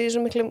er alltaf í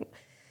svo miklu,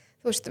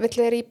 þú veist, vill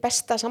vera í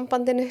besta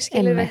sambandinu,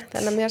 skilur við.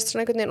 Þannig að mér finnst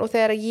svona einhvern veginn, og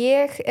þegar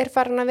ég er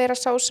farin að vera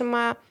sá sem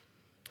að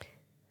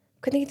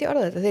hvernig get ég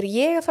orðað þetta? Þegar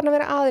ég er farin að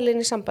vera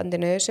aðilinn í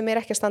sambandinu sem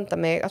er ekki að standa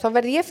mig, að þá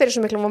verð ég fyrir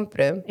svo miklu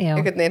vonbrigðum,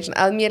 einhvern veginn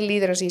svona, að mér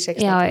líður eins og ég sé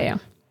ekki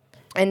standa.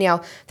 En já,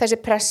 þessi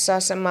pressa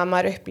sem að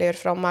maður upplifir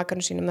frá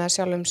makanum sínum eða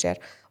sjálfum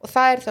sér, og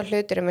það er þá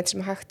hlutur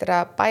sem hægt er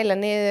að bæla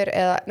niður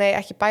eða, nei,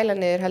 ekki bæla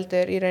niður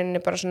heldur í rauninni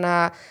bara svona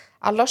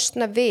að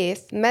losna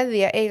við með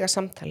því að eiga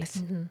samtalið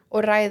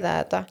og ræða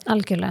þetta.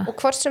 Algjörlega. Og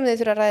hvort sem þið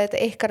þurfa að ræða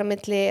þetta ykkar á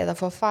milli eða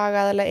fá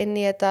fagaðalega inn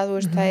í þetta, þú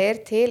veist, það er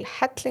til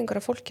hellingur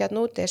af fólki að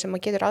núti sem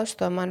að getur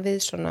aðstofa mann við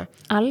svona.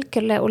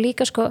 Algjörlega, og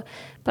líka sko,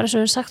 bara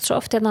sem við sagt svo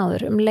oft hérna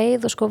áður,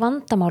 leið og sko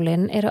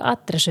vandamálin eru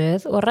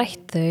adressuð og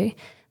rætt þau,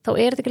 þá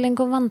er þetta ekki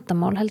lengur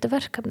vandamál heldur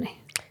verkefni.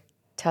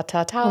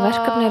 Og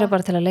verkefni eru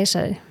bara til að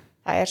leysa þau.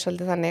 Það er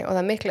svolítið þannig og það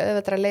er miklu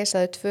auðvitað að leysa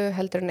þau 2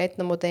 heldur en 1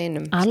 á móti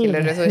 1.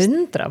 Alveg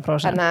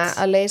 100%. Þannig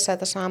að leysa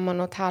þetta saman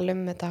og tala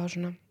þetta og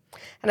svona.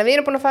 Þannig að við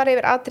erum búin að fara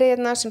yfir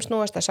atriðina sem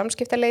snúast að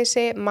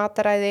samskiptaleysi,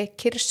 mataræði,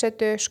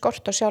 kyrrsetu,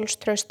 skort og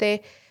sjálfstrausti,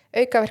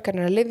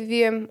 aukaverkanir af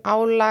lyfjum,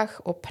 álag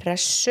og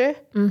pressu.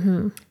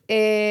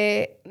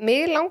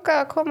 Mig langaði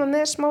að koma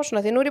með smá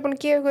svona, því nú er ég búin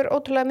að gefa ykkur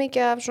ótrúlega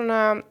mikið af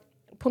svona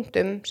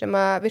punktum sem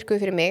að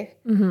virkuðu fyrir mig.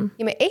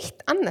 Ég með eitt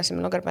annað sem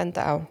ég langar að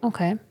benda á.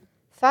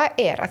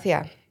 Það er að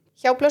því að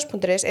hjá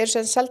blöss.is eru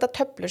sem selda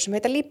töflur sem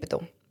heita libido,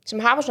 sem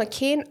hafa svona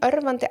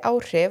kynörvandi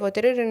áhrif og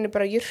þetta eru í rauninni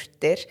bara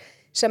jurtir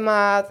sem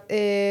að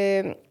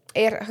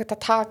er hægt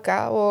að taka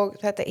og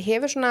þetta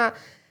hefur svona,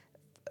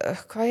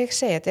 hvað ég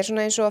segja, þetta er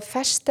svona eins og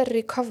faster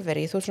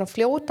recovery, þú er svona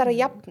fljótar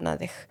að jafna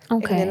þig.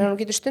 Þannig að þú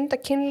getur stunda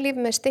kynlíf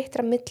með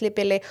styttra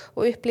millibili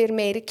og upplýðir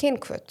meiri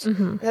kynhvöt.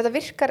 Þetta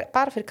virkar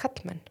bara fyrir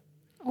kallmenn.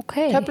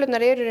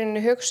 Töflunar eru í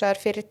rauninni hugsaðar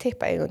fyrir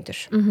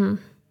tippaeigundur.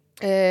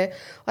 Og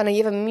þannig að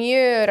ég var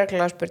mjög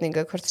reglulega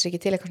spurningu hvort það sé ekki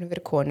til eitthvað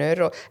fyrir konur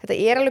og þetta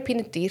er alveg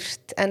pínu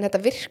dýrt en þetta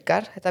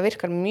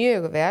virkar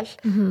mjög vel.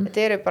 Þetta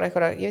eru bara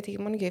eitthvað, ég veit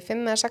ekki, man ekki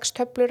 5 eða 6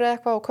 töflur eða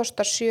eitthvað og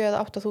kostar 7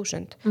 eða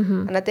 8.000.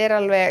 Þannig að þetta er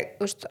alveg,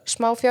 þú veist,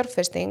 smá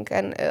fjárfesting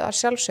en að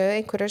sjálfsögðu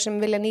einhverju sem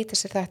vilja nýta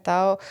sér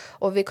þetta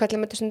og við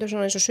kallum þetta stundum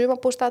svona eins og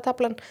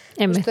sumarbústaðataflan.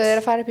 Þú veist, þau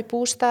eru að fara upp í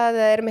bústað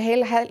eða eru með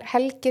heila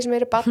helgi sem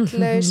eru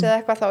barnlaus eða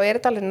eitthvað, þá er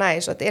þetta alveg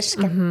næs og þetta er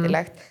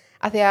skemmtilegt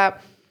af því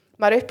að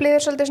maður upplýðir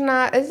svolítið svona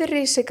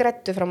öðruvísi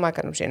græddu frá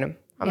makanum sínum.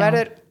 Hann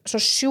verður svo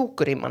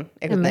sjúkur í mann,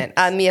 einhvern veginn,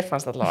 að mér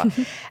fannst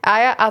allavega.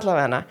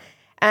 Allavega hana.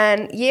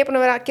 En ég er búin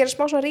að vera að gera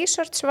smá svona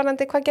research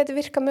varðandi hvað getur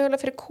virkað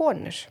mögulega fyrir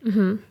konur.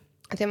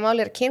 Því að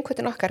málið er að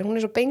kynhvötin okkar, hún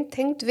er svo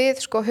beintengd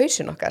við sko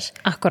hausin okkar.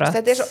 Akkurat.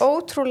 Þetta er svo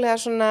ótrúlega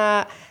svona,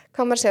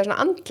 hvað maður segja,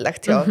 svona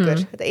andlegt hjá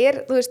okkur. Þetta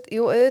er, þú veist,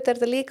 jú, auðvitað er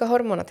þetta líka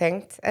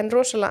hormónatengt, en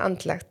rosalega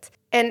andlegt.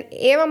 En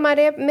ef maður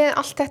er með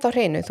allt þetta á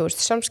hreinu, þú veist,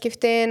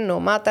 samskiptin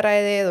og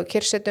mataræðið og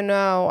kyrrsetuna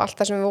og allt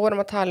það sem við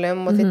vorum að tala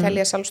og þið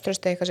telja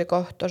sjálfstrausti eitthvað sér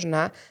gott og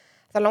svona,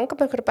 það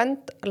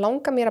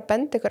langar mér að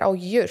benda ykkur á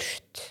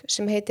jurt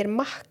sem heitir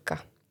makka.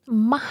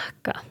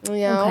 Makka?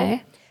 Já,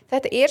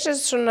 þetta er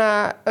svona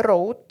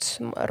rót,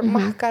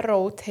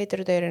 makkarót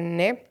heitir þetta í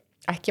rauninni.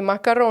 Ekki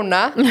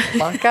makaróna,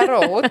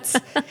 makarót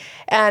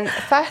en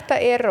þetta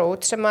er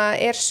rót sem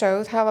er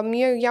sögð hafa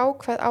mjög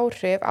jákvæð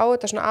áhrif á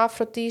þetta svona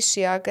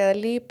afrodísiak eða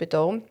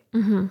libido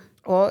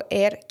og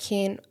er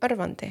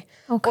kynörvandi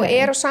og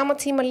er á sama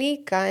tíma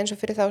líka eins og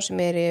fyrir þá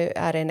sem eru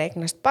að reyna að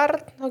eignast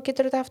barn þá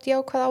getur þetta haft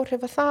jákvæð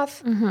áhrif að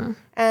það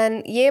en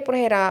ég er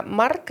búin að heyra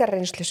margar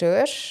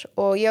reynslusögur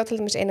og ég á til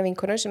dæmis eina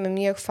vinkonu sem er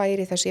mjög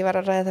færi þess að ég var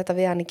að ræða þetta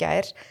við hann í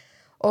gær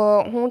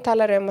og hún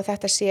talar að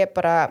þetta sé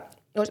bara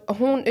og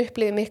hún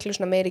upplifir miklu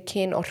svona meiri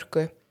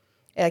kynorku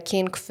eða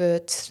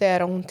kynhvöt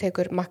þegar hún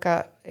tekur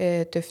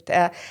makkaduft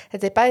eða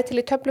þetta er bæði til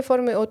í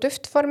töfluformi og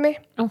duftformi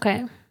og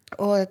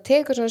það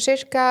tekur svona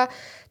cirka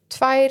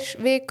 2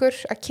 vikur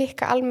að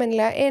kikka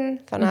almennilega inn,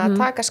 þannig að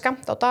taka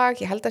skammt á dag,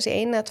 ég held að sé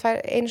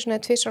einu svona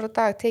 2 á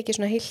dag tekið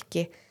svona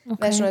hilki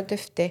með svona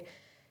dufti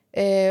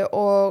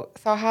og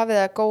þá hafið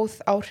það góð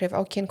áhrif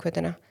á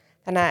kynhvötina.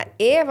 Þannig að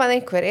ef að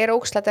einhver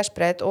ógeðslega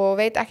desperate og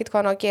veit ekkert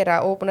hvað hann á að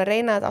gera og búin að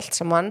reyna þetta allt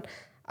saman,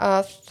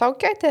 að þá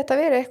gæti þetta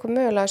verið eitthvað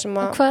mögulega sem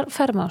að... Og hvar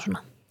fer maður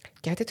svona?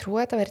 Gæti trúið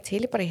að þetta verið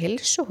til í bara í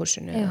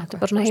heilsuhúsinu. Já,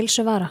 þetta bara svona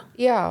heilsuvara.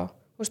 Já.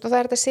 Og það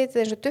þetta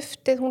setið eins og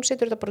duftið, hún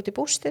setur þetta bara út í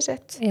bústið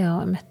sitt. Já,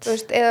 einmitt.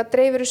 Eða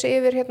dreifir þessu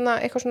yfir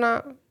eitthvað svona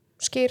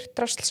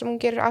skýrdrasl sem hún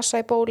gerir assa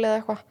í bóli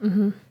eða eitthvað.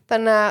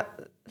 Þannig að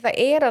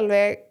það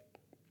alveg,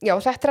 já,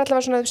 þetta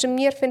allavega svona sem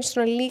mér finnst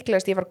svona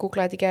líklegast, ég var að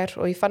googla þetta í gær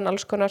og ég fann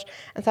alls konar,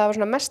 en það var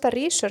svona mesta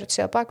research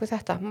á bak við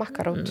þetta,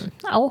 makkarót.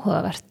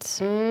 Áhugavert.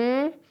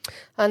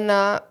 Þannig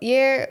að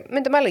ég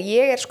myndi mæla,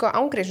 ég sko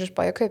ángreinsins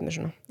að kaupa mér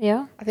svona. Já.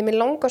 Af því mér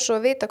langar svo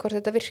að vita hvort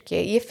þetta virki.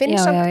 Ég finn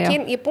ég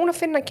er búin að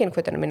finna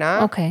kynhvötina mína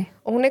og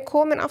hún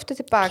komin aftur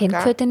tilbaka.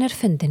 Kynhvötin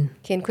fundin.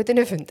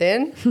 Kynhvötin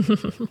fundin.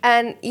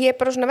 En ég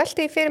bara svona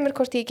velti fyrir mér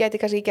hvort ég gæti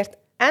kannski gert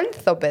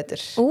ennþá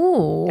betur.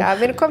 Já,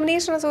 við erum komin í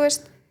svona, þú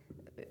veist,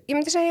 ég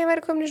myndi segja að ég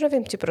væri komin í svona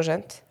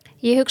 50%.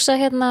 Ég hugsa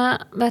við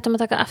ættum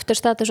að taka aftur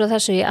status á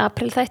þessu í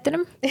apríl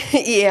þættinum.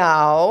 Já.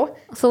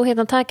 Þú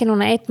taki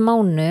núna 1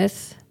 mánuð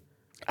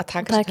að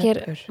taka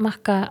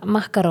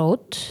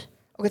makkarót.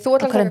 Ok, þú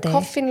ætlar að taka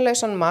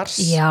koffínlausan mars.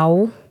 Já.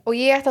 Og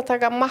ég ætla að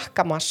taka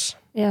makkamass.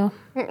 Já,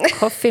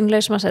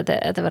 koffínlaus mars,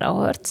 þetta verður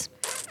áhugavert.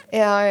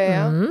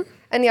 Já.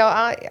 En já,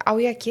 á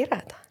ég að gera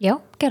þetta? Já,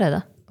 gera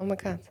þetta. Oh my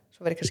god,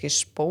 svo verður kannski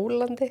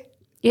spólandi.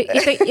 Ég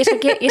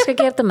skal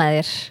gera þetta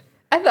með þér.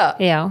 En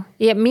það?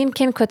 Já, mín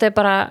kynhvöt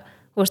bara,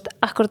 þú veist,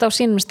 akkurat á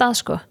sínum stað,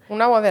 sko.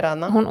 Hún á að vera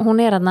hana.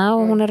 Hún hana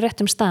og hún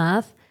rétt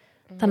stað.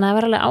 Þannig að það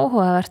verður alveg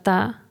áhugavert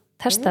að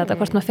testa þetta,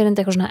 hvort maður finnir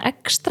eitthvað svona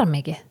ekstra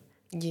mikið.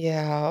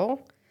 Já,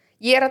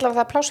 ég allavega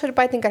það pláss fyrir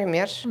bætingar hjá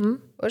mér.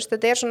 Veist,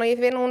 þetta svona, ég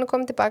finn hún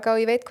komin tilbaka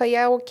og ég veit hvað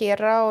ég á að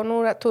gera og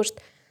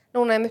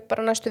núna mitt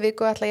bara næstu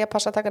viku ætla ég að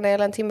passa að taka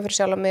nægilegan tíma fyrir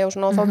sjálf mig og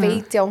svona og þá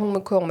veit ég að hún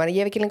mun koma, en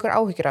ég hef ekki lengur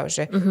áhyggjur af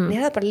þessu. En ég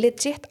hefði bara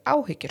legit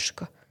áhyggjur,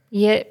 sko.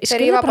 Ég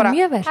skrifa bara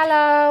mjög vel.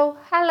 Halló.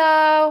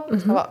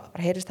 Það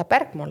bara heyrist það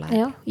bergmála.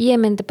 Já, ég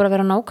myndi bara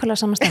vera nákvæmlega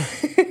samanstæð.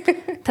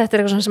 Þetta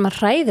eitthvað svona sem að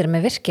hræðir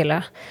mig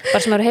virkilega.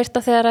 Bara sem maður heyrt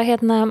á þegar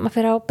að maður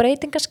fyrir á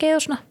breytingaskeið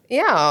og svona.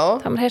 Já.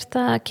 Það maður heyrt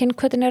að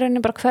kynhvötin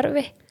rauninni bara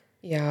hverfi.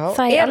 Já,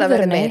 eða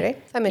verið meiri.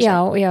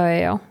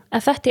 Já.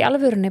 En þetta í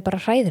alvörunni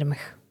bara hræðir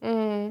mig.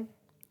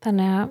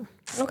 Þannig að...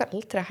 Ég langar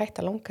aldrei að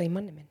hætta að langa í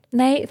manni minn.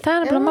 Nei,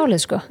 það bara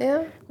málið, sko.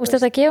 Þú veist,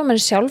 þetta gefur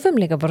mér sjálfum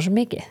líka bara svo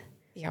mikið.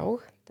 Já.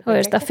 Þú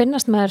veist, að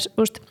finnast maður,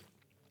 þú veist,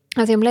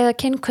 að því leið að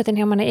kynhvötin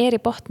hjá manni í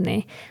botni,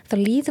 þá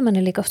líður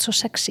manni líka oft svo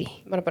sexy.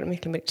 Man bara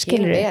miklu meir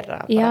kynvera.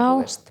 Já,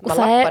 og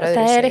það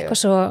eitthvað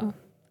svo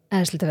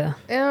eðslutu við það.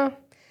 Já,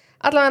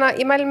 allavega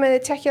ég mæli með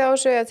þið tekkið á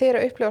þessu að þið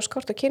að upplifa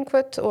skort á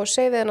kynhvöt og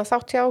segið þið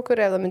þátt hjá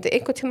okkur ef það myndi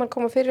einhver tíma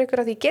koma fyrir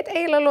ykkur að ég get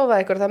eiginlega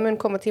lofað ykkur, það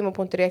mun koma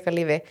tímapunktur í eitthvað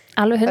lífi.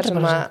 Alveg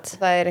 100%.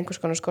 Það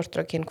einhvers konar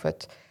skortur á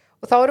kynhvöt.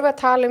 Og þá erum við að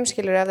tala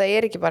skilur, ef það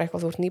ekki bara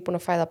eitthvað, þú ert nýbúin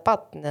að fæða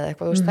barn eða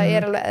eitthvað, þú veist, það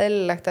alveg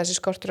eðlilegt að þessi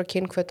skortur á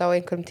kynhvöt á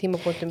einhverjum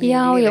tímapunktum í lífi.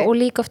 Já, og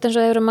líka oft eins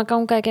og ef maður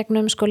ganga í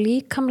gegnum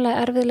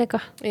líkamlega erfiðleika.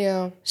 Já.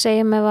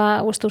 Segjum ef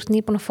að þú ert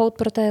nýbúin að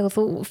fótbrota þig og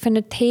þú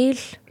finnur til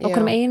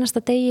okkur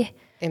einasta degi.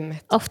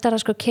 Oft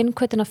það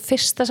kynhvötin að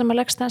fyrsta sem að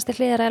leggst aðeins til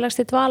hliðar eða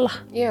leggst í dvala.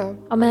 Já.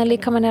 Á meðan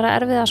líkamann að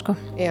erfiða, sko.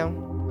 Já.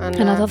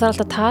 Þannig að þá þarf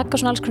alltaf að taka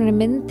svona alls konar í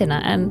myndina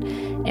en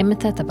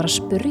einmitt þetta bara að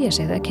spurja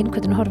sig þegar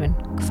kynhvötin horfin.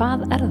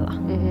 Hvað það?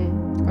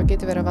 Hvað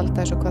getur verið að valda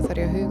þessu og hvað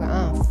þarf ég að huga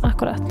að?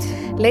 Akkurat.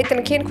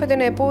 Leitin á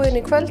kynhvötinni búin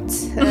í kvöld.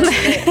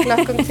 Við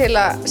hlökkum til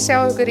að sjá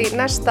ykkur í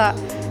næsta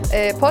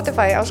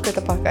Podify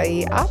áskriftarpakka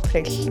í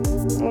apríl.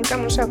 Og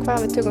gaman að sjá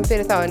hvað við tökum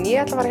fyrir þá. En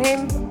ég ætla að fara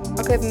heim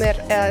að kaupa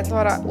mér, eða ætla að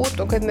fara út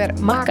og kaupa mér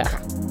makka.